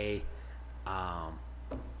own way. I'll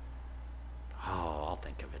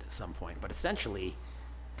think of it at some point. But essentially,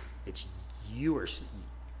 it's you or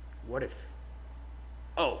what if?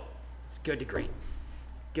 It's good to great.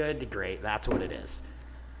 Good to great. That's what it is.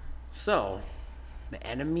 So, the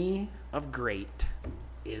enemy of great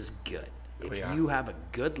is good. If you have a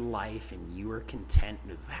good life and you are content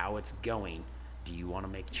with how it's going, do you want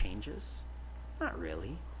to make changes? Not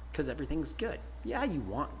really, because everything's good. Yeah, you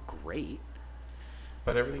want great.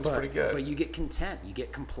 But everything's pretty good. But you get content. You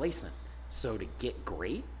get complacent. So to get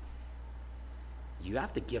great, you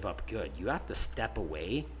have to give up good. You have to step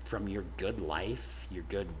away from your good life, your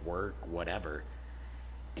good work, whatever.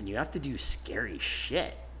 And you have to do scary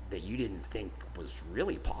shit that you didn't think was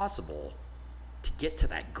really possible to get to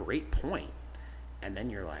that great point. And then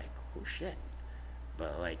you're like, oh shit.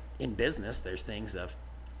 But like in business, there's things of,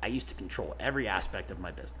 I used to control every aspect of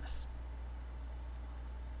my business.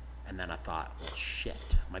 And then I thought, well, shit,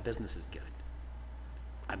 my business is good.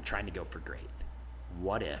 I'm trying to go for great.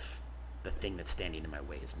 What if the thing that's standing in my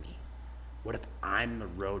way is me? What if I'm the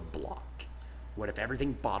roadblock? What if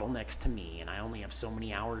everything bottlenecks to me and I only have so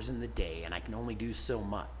many hours in the day and I can only do so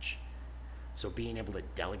much? So being able to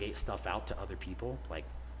delegate stuff out to other people, like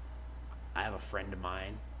I have a friend of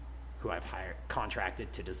mine who I've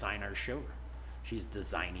contracted to design our showroom. She's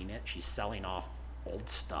designing it. She's selling off old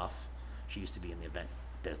stuff. She used to be in the event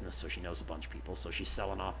business, so she knows a bunch of people. So she's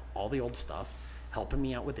selling off all the old stuff, helping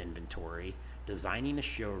me out with inventory, designing a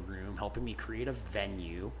showroom, helping me create a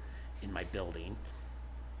venue in my building.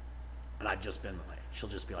 And I've just been like, she'll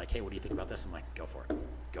just be like, hey, what do you think about this? I'm like, go for it.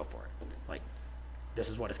 Go for it. Like, this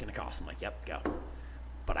is what it's going to cost. I'm like, yep, go.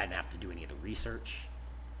 But I didn't have to do any of the research.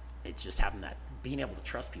 It's just having that, being able to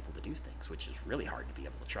trust people to do things, which is really hard to be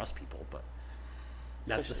able to trust people. But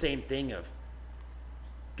that's the same thing of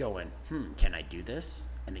going, can I do this?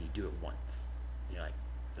 And then you do it once. And you're like,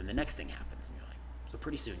 then the next thing happens. And you're like, so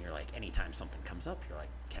pretty soon you're like, anytime something comes up, you're like,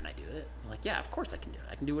 can I do it? I'm like, yeah, of course I can do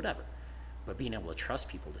it. I can do whatever. But being able to trust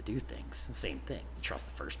people to do things, the same thing. You trust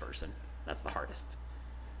the first person. That's the hardest.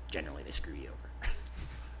 Generally, they screw you over.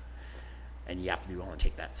 And you have to be willing to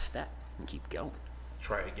take that step and keep going.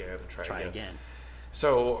 Try again and try again.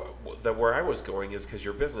 So where I was going is because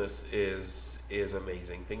your business is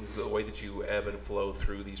amazing. The way that you ebb and flow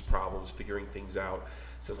through these problems, figuring things out.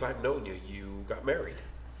 Since I've known you, you got married.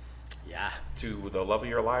 Yeah. to the love of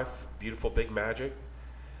your life, beautiful Big Magic.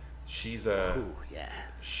 She's an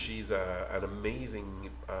amazing,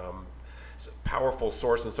 powerful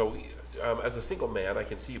source. And so, as a single man, I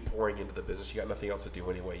can see you pouring into the business. You got nothing else to do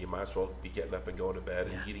anyway. You might as well be getting up and going to bed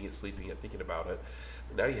and eating it, sleeping it, thinking about it.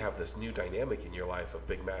 But now you have this new dynamic in your life of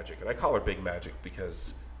Big Magic, and I call her Big Magic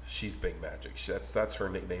because she's Big Magic. That's her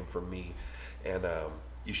nickname for me, and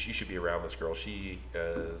you should be around this girl. She's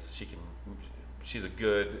a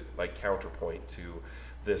good like counterpoint to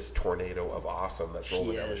this tornado of awesome that's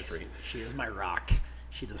rolling down the street. She is my rock.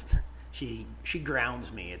 She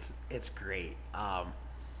grounds me. It's great.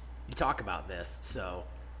 You talk about this, so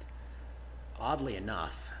oddly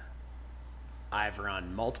enough, I've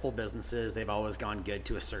run multiple businesses. They've always gone good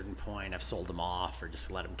to a certain point. I've sold them off or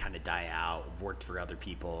just let them kind of die out. I've worked for other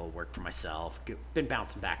people, worked for myself, been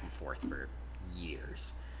bouncing back and forth for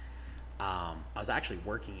years. I was actually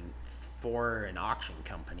working for an auction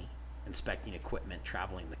company, inspecting equipment,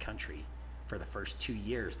 traveling the country for the first 2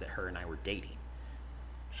 years that her and I were dating.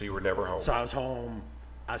 So you were never home. So I was home.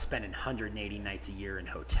 I was spending 180 nights a year in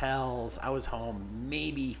hotels. I was home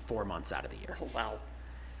maybe 4 months out of the year. Oh, wow.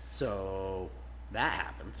 So that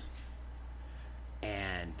happens.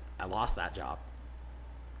 And I lost that job.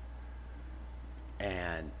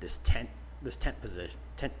 And this tent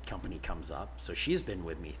company comes up. So she's been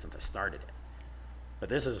with me since I started it. But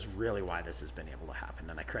this is really why this has been able to happen,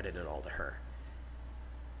 and I credit it all to her.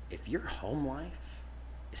 If your home life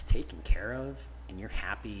is taken care of and you're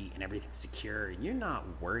happy and everything's secure and you're not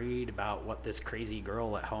worried about what this crazy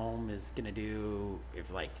girl at home is going to do,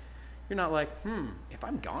 if like you're not like, if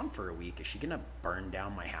I'm gone for a week, is she going to burn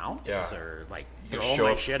down my house? Yeah. Or like You throw all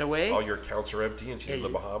my shit away? All your accounts are empty and she's in the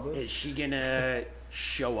Bahamas? Is she going to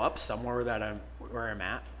show up somewhere where I'm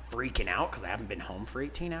at freaking out because I haven't been home for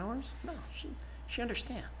 18 hours? No, she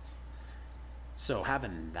understands. So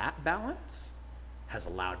having that balance has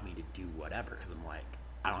allowed me to do whatever because I'm like,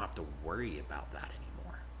 I don't have to worry about that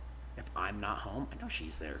anymore. If I'm not home, I know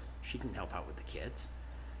she's there. She can help out with the kids.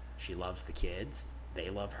 She loves the kids. They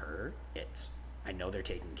love her. I know they're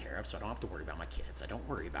taken care of, so I don't have to worry about my kids. I don't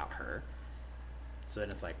worry about her. So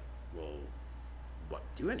then it's like, well, what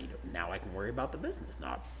do I need? Now I can worry about the business.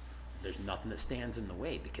 There's nothing that stands in the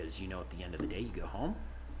way because at the end of the day, you go home,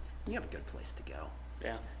 you have a good place to go.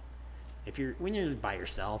 Yeah. When you're by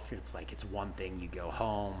yourself, it's like it's one thing you go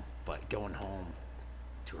home, but going home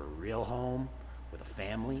to a real home with a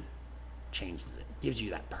family changes it, gives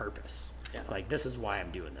you that purpose. Yeah. Like, this is why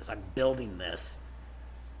I'm doing this. I'm building this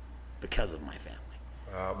because of my family.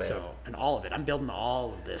 Oh, man. So, and all of it, I'm building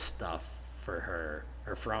all of this stuff for her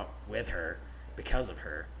or with her because of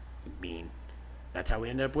her. That's how we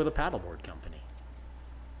ended up with a paddleboard company.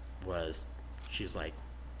 She's like,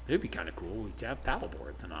 it'd be kind of cool to have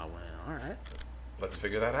paddleboards, and I went, all right, let's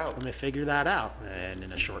figure that out. let me figure that out. And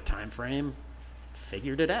in a short time frame,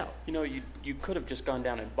 figured it out. You could have just gone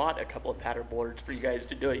down and bought a couple of paddleboards for you guys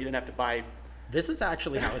to do it. You didn't have to buy. This is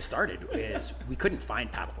actually how it started. Is we couldn't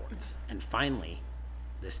find paddleboards, and finally,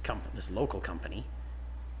 this local company,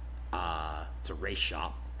 it's a race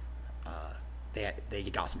shop. They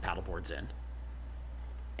got some paddleboards in,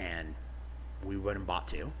 and we went and bought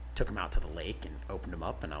two. Took them out to the lake and opened them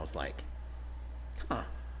up, and I was like,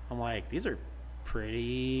 I'm like, these are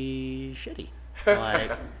pretty shitty.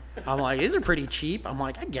 I'm like, these are pretty cheap. I'm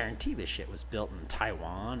like, I guarantee this shit was built in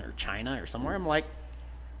Taiwan or China or somewhere. I'm like,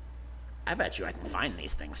 I bet you I can find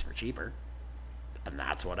these things for cheaper. And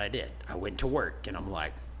that's what I did. I went to work, and I'm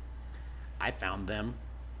like, I found them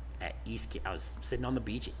at I was sitting on the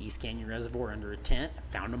beach at East Canyon Reservoir under a tent. I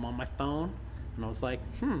found them on my phone, and I was like,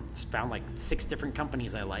 found like 6 different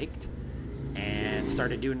companies I liked, and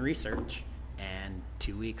started doing research. And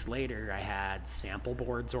 2 weeks later, I had sample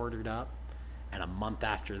boards ordered up. And a month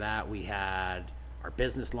after that, we had our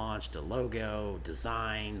business launched, a logo,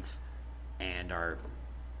 designs, and our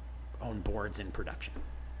own boards in production.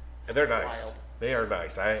 And they're nice. Wild. They are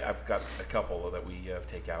nice. I've got a couple that we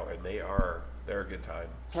take out, and they're a good time.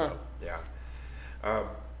 So, yeah.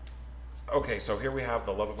 Okay, so here we have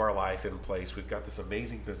the love of our life in place. We've got this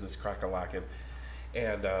amazing business, crack-a-lackin'.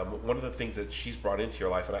 And one of the things that she's brought into your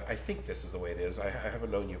life, and I think this is the way it is. I haven't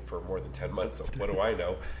known you for more than 10 months, so what do I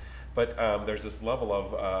know? But there's this level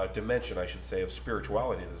of dimension, I should say, of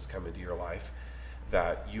spirituality that has come into your life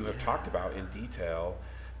that you have talked about in detail.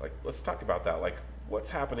 Like, let's talk about that. Like, what's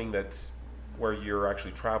happening where you're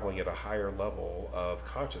actually traveling at a higher level of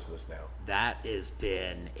consciousness now? That has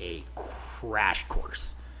been a crash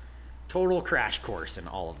course, total crash course in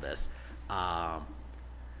all of this.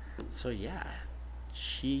 So yeah,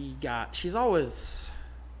 she's always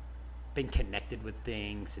been connected with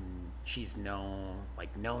things, and she's known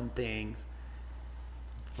things.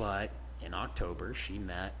 But in October, she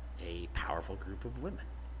met a powerful group of women,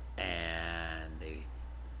 and they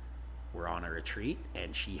were on a retreat,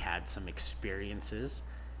 and she had some experiences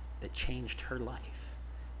that changed her life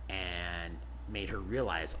and made her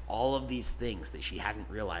realize all of these things that she hadn't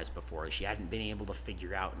realized before, she hadn't been able to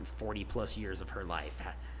figure out in 40 plus years of her life.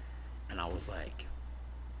 And I was like,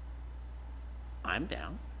 I'm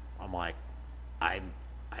down. I'm like, I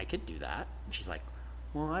could do that. And she's like,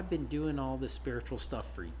 well, I've been doing all this spiritual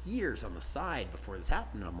stuff for years on the side before this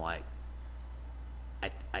happened. And I'm like,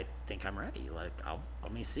 I think I'm ready. Like,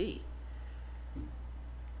 let me see.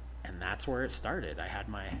 And that's where it started. I had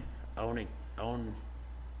my own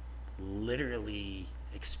literally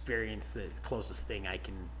experience. The closest thing I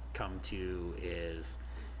can come to is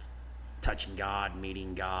touching God,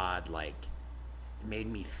 meeting God. Like, it made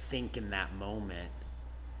me think in that moment,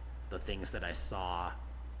 the things that I saw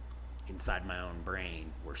inside my own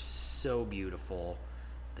brain were so beautiful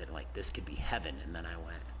that, like, this could be heaven. And then I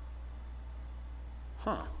went,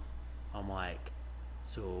 I'm like,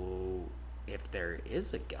 so if there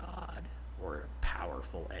is a God or a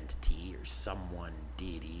powerful entity or someone,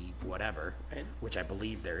 deity, whatever, right, which I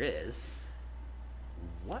believe there is,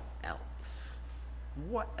 what else?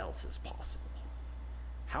 What else is possible?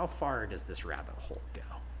 How far does this rabbit hole go?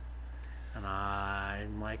 And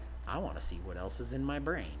I'm like, I want to see what else is in my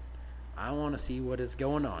brain. I want to see what is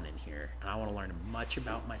going on in here, and I want to learn as much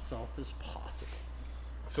about myself as possible.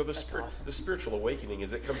 So the spiritual awakening,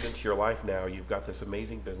 as it comes into your life now, you've got this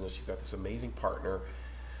amazing business, you've got this amazing partner,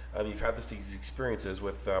 you've had these experiences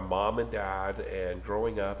with mom and dad and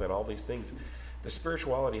growing up and all these things. The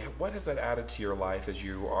spirituality, what has that added to your life as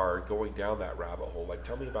you are going down that rabbit hole? Like,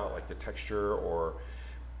 tell me about, like, the texture, or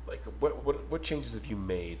like what changes have you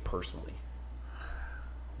made personally?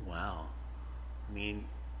 Wow. I mean,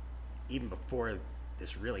 even before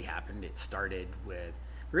this really happened, it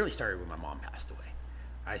really started when my mom passed away.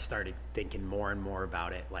 I started thinking more and more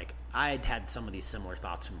about it. Like, I'd had some of these similar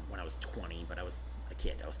thoughts when I was 20, but I was a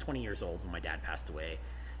kid. I was 20 years old when my dad passed away,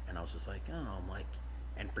 and I was just like,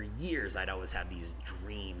 and for years I'd always have these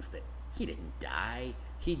dreams that he didn't die.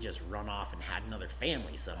 He just run off and had another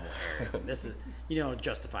family somewhere. And this is,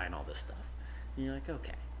 justifying all this stuff. And you're like,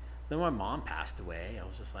 okay. Then my mom passed away. I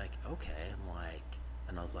was just like, okay.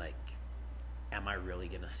 And I was like, am I really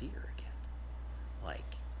going to see her again? Like,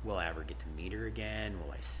 will I ever get to meet her again?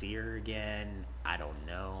 Will I see her again? I don't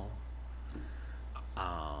know.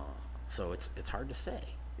 So it's hard to say.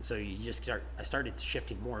 So I started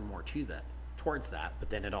shifting more and more towards that, but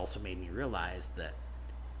then it also made me realize that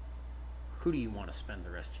who do you want to spend the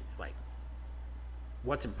rest of your life?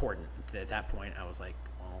 What's important? At that point, I was like,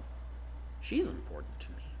 well, she's important to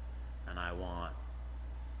me. And I want,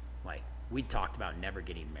 like, we talked about never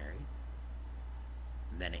getting married.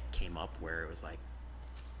 And then it came up where it was like,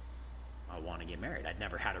 I want to get married. I'd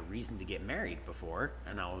never had a reason to get married before,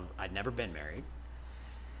 and I'd never been married.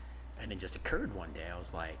 And it just occurred one day. I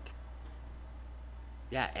was like,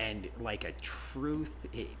 yeah, and like a truth,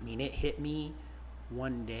 it hit me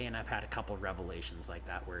one day, and I've had a couple of revelations like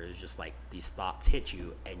that where it's just like these thoughts hit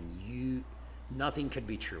you, and nothing could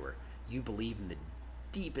be truer. You believe in the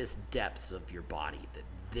deepest depths of your body that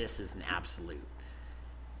this is an absolute.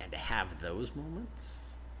 And to have those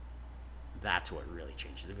moments, that's what really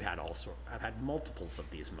changes. I've had multiples of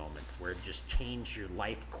these moments where it just changed your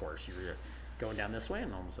life course. You're going down this way,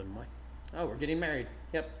 and all of a sudden, like, oh, we're getting married.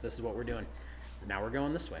 Yep, this is what we're doing. Now we're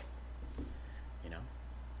going this way.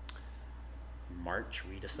 March,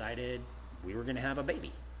 we decided we were going to have a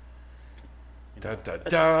baby. Dun, dun,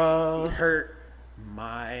 dun.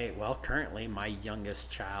 Currently my youngest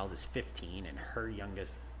child is 15, and her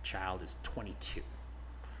youngest child is 22.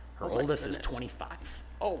 Her oldest is 25.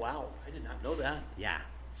 Oh, wow. I did not know that. Yeah.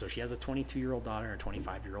 So she has a 22-year-old daughter and a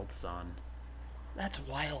 25-year-old son. That's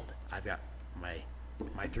wild. I've got my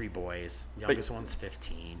 3 boys. Youngest one's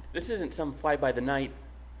 15. This isn't some fly-by-the-night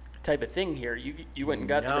type of thing here. You went and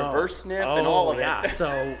got the reverse snip and all of it. Yeah.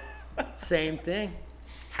 So same thing.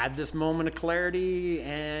 Had this moment of clarity,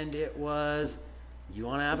 and it was, you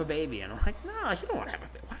want to have a baby? And I'm like, no, you don't want to have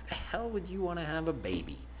a baby. Why the hell would you want to have a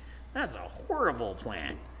baby? That's a horrible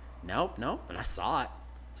plan. Nope. And I saw it.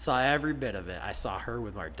 Saw every bit of it. I saw her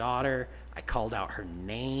with our daughter. I called out her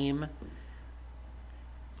name.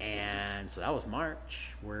 And so that was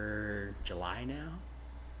March. We're July now.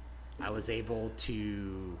 I was able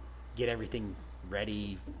to get everything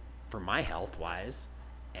ready for my health-wise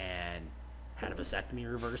and had a vasectomy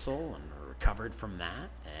reversal and recovered from that.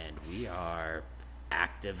 And we are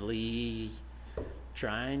actively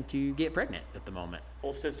trying to get pregnant at the moment.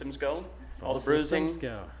 Full systems go. All Full the bruising systems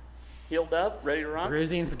go. healed up, ready to rock.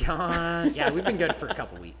 Bruising's gone. Yeah, we've been good for a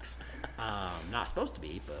couple weeks. Not supposed to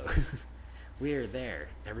be, but we're there.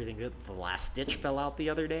 Everything good. The last stitch fell out the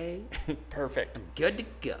other day. Perfect. I'm good to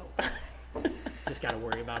go. Just got to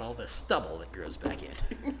worry about all the stubble that grows back in.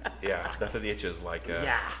 Yeah, nothing itches like a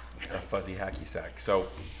fuzzy hacky sack. So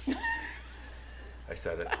I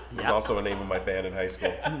said it. It was also a name of my band in high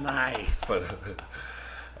school. Nice. But,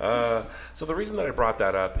 so the reason that I brought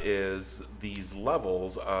that up is these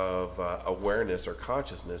levels of awareness or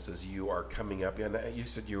consciousness as you are coming up. And you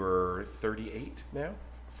said you were 38 now?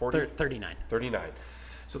 40? 39. 39.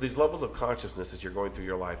 So these levels of consciousness as you're going through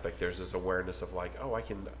your life, like there's this awareness of like, oh,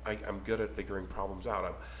 I'm good at figuring problems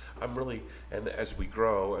out. I'm really, and as we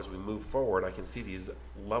grow, as we move forward, I can see these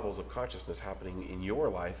levels of consciousness happening in your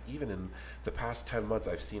life. Even in the past 10 months,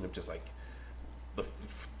 I've seen them just like,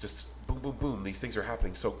 just boom, boom, boom. These things are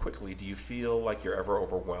happening so quickly. Do you feel like you're ever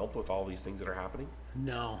overwhelmed with all these things that are happening?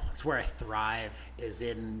 No, it's where I thrive, is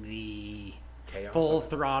in the Chaos full of it.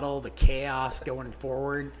 throttle, the chaos going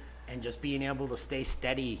forward, and just being able to stay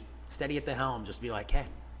steady at the helm. Just be like, hey,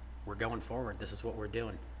 we're going forward. This is what we're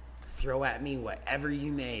doing. Throw at me whatever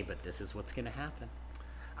you may, but this is what's going to happen.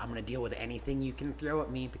 I'm going to deal with anything you can throw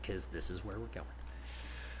at me because this is where we're going.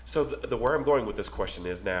 So the where I'm going with this question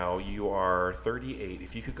is now you are 38.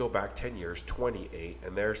 If you could go back 10 years, 28,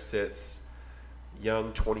 and there sits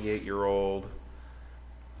young 28-year-old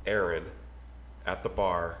Aaron at the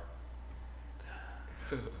bar.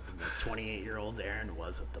 28-year-old Aaron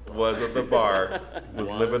was at the bar. Was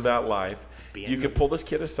living that life. Being You could pull this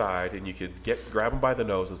kid aside and you could grab him by the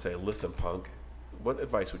nose and say, listen, punk, what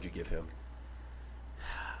advice would you give him?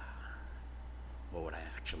 What would I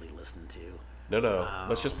actually listen to? No.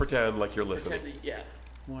 Let's just pretend like you're listening.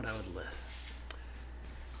 What I would listen.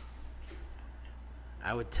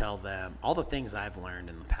 I would tell them all the things I've learned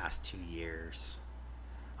in the past 2 years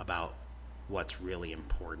about what's really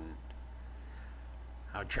important.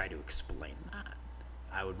 I would try to explain that.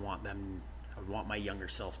 I would want my younger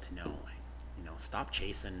self to know, like, stop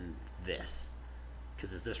chasing this.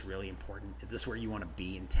 Because is this really important? Is this where you want to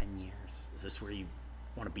be in 10 years? Is this where you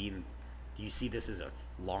want to be in? Do you see this as a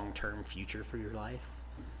long-term future for your life?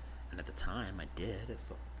 And at the time, I did.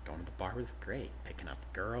 Going to the bar was great. Picking up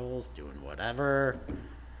girls, doing whatever.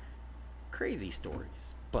 Crazy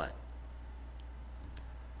stories. But,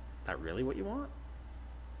 that really what you want?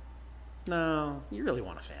 No, you really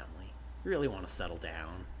want a family. You really want to settle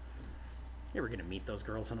down. You ever going to meet those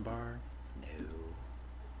girls in a bar? No.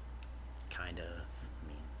 Kind of. I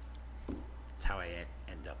mean, it's how I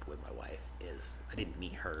ended up with my wife. Is I didn't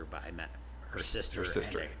meet her, but I met her sister.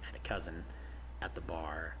 And a cousin at the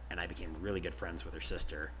bar, and I became really good friends with her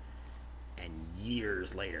sister. And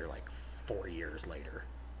years later, like 4 years later,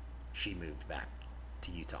 she moved back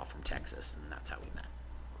to Utah from Texas, and that's how we met.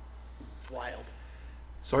 Wild.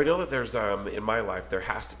 So I know that there's, in my life, there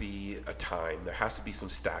has to be a time, there has to be some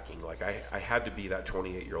stacking. Like I had to be that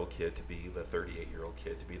 28-year-old kid to be the 38-year-old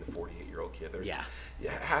kid to be the 48-year-old kid. It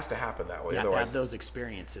has to happen that way. You have to have those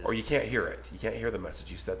experiences. Or you can't hear it. You can't hear the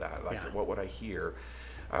message. You said that. Like, what would I hear?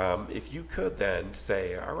 If you could then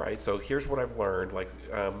say, all right, so here's what I've learned. Like,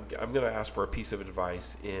 I'm going to ask for a piece of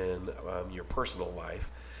advice in your personal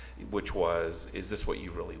life, which was, is this what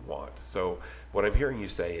you really want? So what I'm hearing you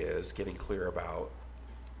say is getting clear.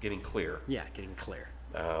 Yeah, getting clear.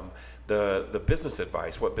 The business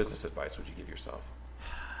advice, what business advice would you give yourself?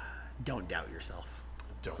 Don't doubt yourself.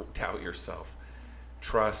 Don't doubt yourself.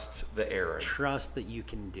 Trust the Aaron. Trust that you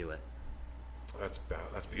can do it.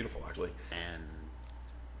 That's beautiful, actually. And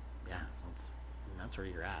yeah, that's where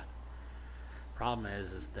you're at. Problem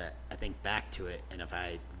is that I think back to it, and if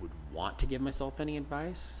I would want to give myself any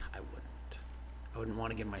advice, I wouldn't. I wouldn't want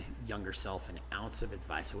to give my younger self an ounce of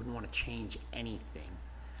advice. I wouldn't want to change anything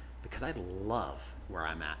because I love where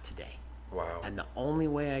I'm at today. Wow. And the only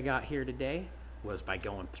way I got here today was by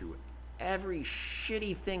going through every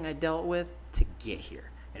shitty thing I dealt with to get here.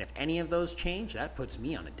 And if any of those change, that puts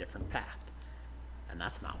me on a different path. And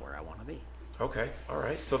that's not where I want to be. Okay. All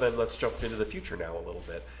right. So then let's jump into the future now a little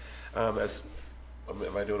bit. Am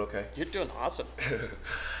I doing okay? You're doing awesome.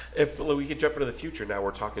 If we could jump into the future now,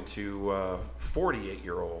 we're talking to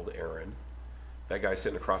 48-year-old Aaron. That guy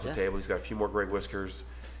sitting across the table. He's got a few more gray whiskers.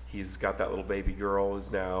 He's got that little baby girl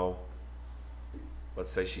who's now,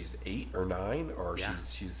 let's say she's 8 or 9, or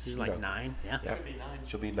she's like 9. Yeah. She'll be 9.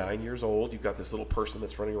 She'll be 9 years old. You've got this little person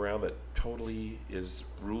that's running around that totally is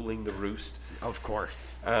ruling the roost. Of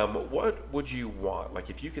course. What would you want? Like,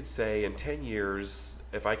 if you could say in 10 years,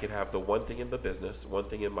 if I could have the one thing in the business, one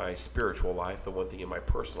thing in my spiritual life, the one thing in my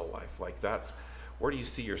personal life, like that's Where do you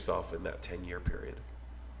see yourself in that 10-year period?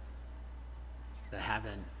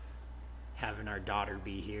 Having our daughter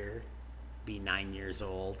be here, be 9 years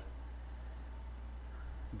old,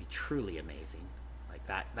 be truly amazing. Like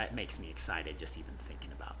that makes me excited just even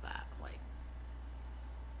thinking about that. Like,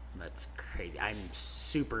 that's crazy. I'm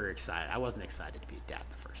super excited. I wasn't excited to be a dad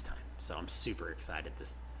the first time, so I'm super excited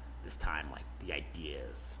this time. Like, the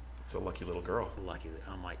ideas. It's a lucky little girl.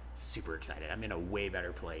 I'm like super excited. I'm in a way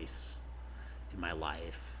better place in my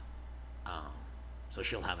life. So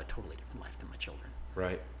she'll have a totally different life than my children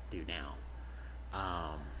Right. do now.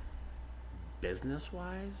 Business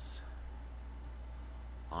wise,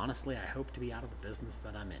 honestly, I hope to be out of the business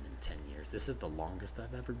that I'm in 10 years. This is the longest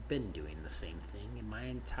I've ever been doing the same thing in my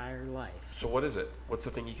entire life. So what is it? What's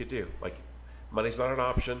the thing you could do? Like, money's not an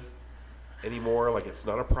option anymore. Like, it's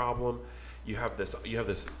not a problem. You have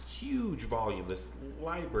this huge volume, this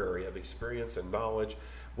library of experience and knowledge.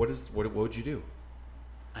 What would you do?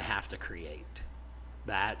 I have to create.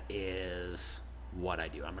 That is what I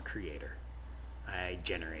do. I'm a creator. I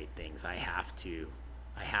generate things. I have to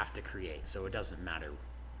create. So it doesn't matter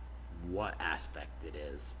what aspect it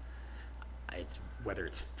is. It's whether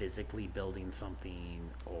it's physically building something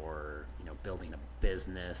or, building a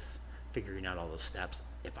business, figuring out all those steps.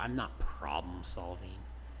 If I'm not problem solving,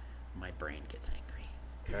 my brain gets angry.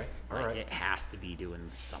 Okay. All like right. It has to be doing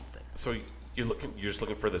something. So you're just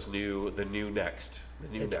looking for the new next.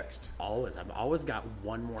 I've always got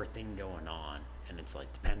one more thing going on, and it's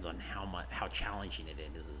like depends on how challenging it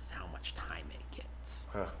is how much time it gets.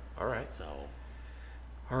 All right. So.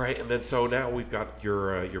 All right, and then so now we've got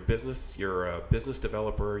your business. You're a business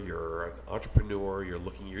developer. You're an entrepreneur.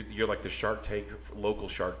 You're like the Shark Tank, local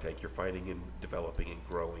Shark Tank. You're finding and developing and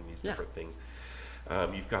growing these different things.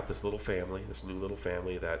 You've got this new little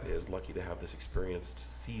family that is lucky to have this experienced,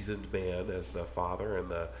 seasoned man as the father and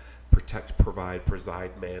the protect, provide,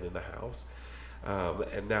 preside man in the house.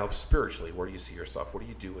 And now spiritually, where do you see yourself? What are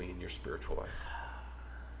you doing in your spiritual life?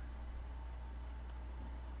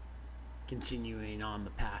 Continuing on the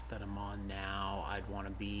path that I'm on now, I'd want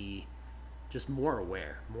to be just more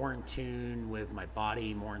aware, more in tune with my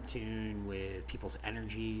body, more in tune with people's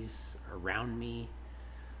energies around me.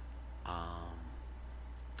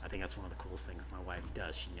 I think that's one of the coolest things my wife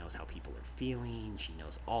does. She knows how people are feeling. She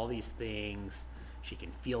knows all these things. She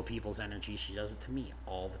can feel people's energy. She does it to me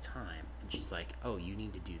all the time. And she's like, oh, you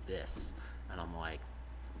need to do this. And I'm like,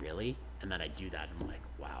 really? And then I do that, and I'm like,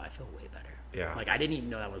 wow, I feel way better. Yeah. Like, I didn't even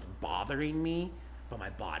know that was bothering me, but my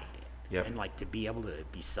body did. Yep. And, like, to be able to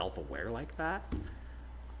be self-aware like that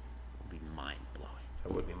would be mind-blowing.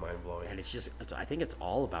 That would be mind-blowing. And I think it's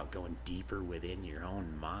all about going deeper within your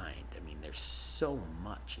own mind. I mean, there's so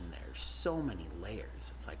much in there, so many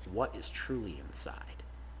layers. It's like, what is truly inside?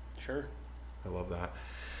 Sure. I love that.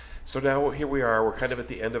 So now here we are. We're kind of at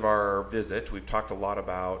the end of our visit. We've talked a lot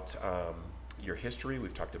about your history.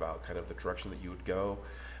 We've talked about kind of the direction that you would go,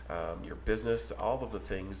 your business, all of the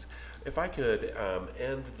things. If I could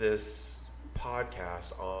end this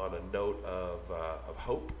podcast on a note of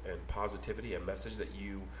hope and positivity, a message that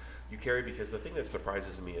you carry, because the thing that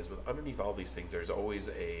surprises me is with underneath all these things, there's always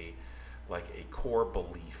a core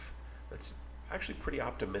belief that's actually pretty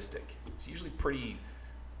optimistic. It's usually pretty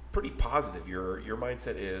positive. Your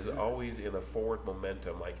mindset is always in a forward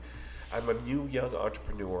momentum. Like, I'm a new young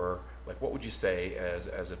entrepreneur. Like, what would you say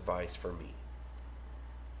as advice for me?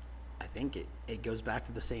 I think it goes back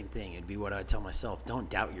to the same thing. It'd be what I'd tell myself. Don't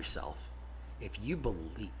doubt yourself. If you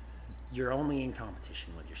believe, you're only in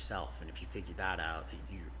competition with yourself. And if you figure that out, that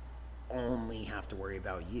you only have to worry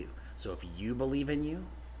about you. So if you believe in you,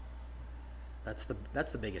 that's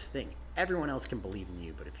the biggest thing. Everyone else can believe in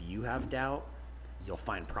you, but if you have doubt, you'll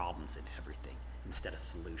find problems in everything instead of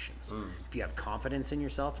solutions. If you have confidence in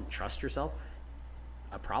yourself and trust yourself,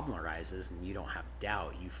 a problem arises and you don't have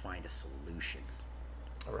doubt, you find a solution.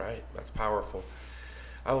 All right, that's powerful.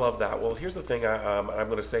 I love that. Well, here's the thing. I'm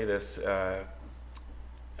going to say this.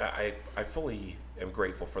 I fully am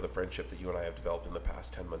grateful for the friendship that you and I have developed in the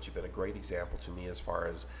past 10 months. You've been a great example to me as far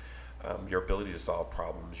as your ability to solve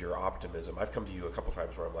problems, your optimism. I've come to you a couple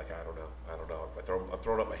times where I'm like, I don't know. I'm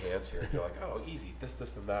throwing up my hands here. And you're like, oh, easy,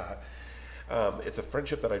 this, and that. It's a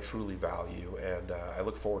friendship that I truly value, and I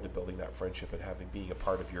look forward to building that friendship and being a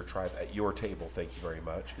part of your tribe at your table. Thank you very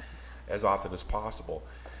much, as often as possible.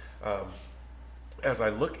 As I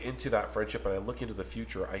look into that friendship and I look into the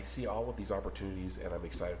future, I see all of these opportunities, and I'm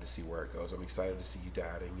excited to see where it goes. I'm excited to see you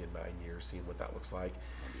dadding in 9 years, seeing what that looks like.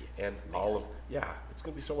 And it's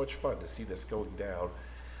going to be so much fun to see this going down.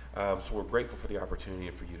 So we're grateful for the opportunity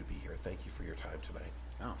and for you to be here. Thank you for your time tonight.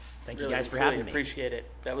 Oh, thank Really, you guys for truly having me. appreciate it.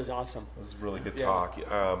 That was awesome. It was a really good Yeah. talk.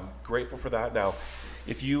 Grateful for that. Now,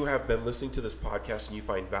 if you have been listening to this podcast and you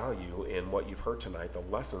find value in what you've heard tonight, the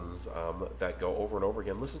lessons that go over and over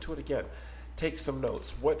again, listen to it again. Take some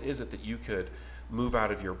notes. What is it that you could move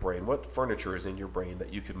out of your brain? What furniture is in your brain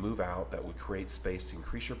that you could move out that would create space to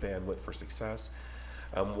increase your bandwidth for success?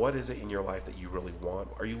 What is it in your life that you really want?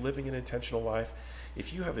 Are you living an intentional life?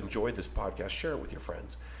 If you have enjoyed this podcast, share it with your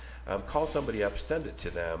friends. Call somebody up, send it to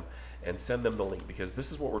them, and send them the link, because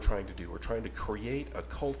this is what we're trying to do. We're trying to create a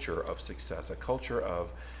culture of success, a culture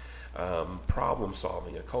of problem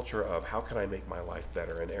solving, a culture of how can I make my life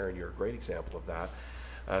better? And Aaron, you're a great example of that.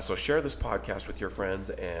 So share this podcast with your friends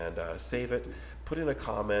and save it, put in a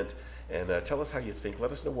comment, and tell us how you think.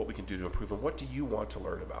 Let us know what we can do to improve, and what do you want to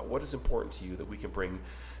learn about? What is important to you that we can bring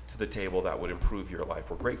to the table that would improve your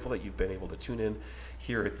life? We're grateful that you've been able to tune in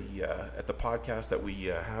here at the podcast that we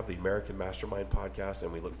have, the American Mastermind Podcast,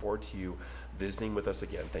 and we look forward to you visiting with us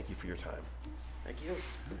again. Thank you for your time. Thank you.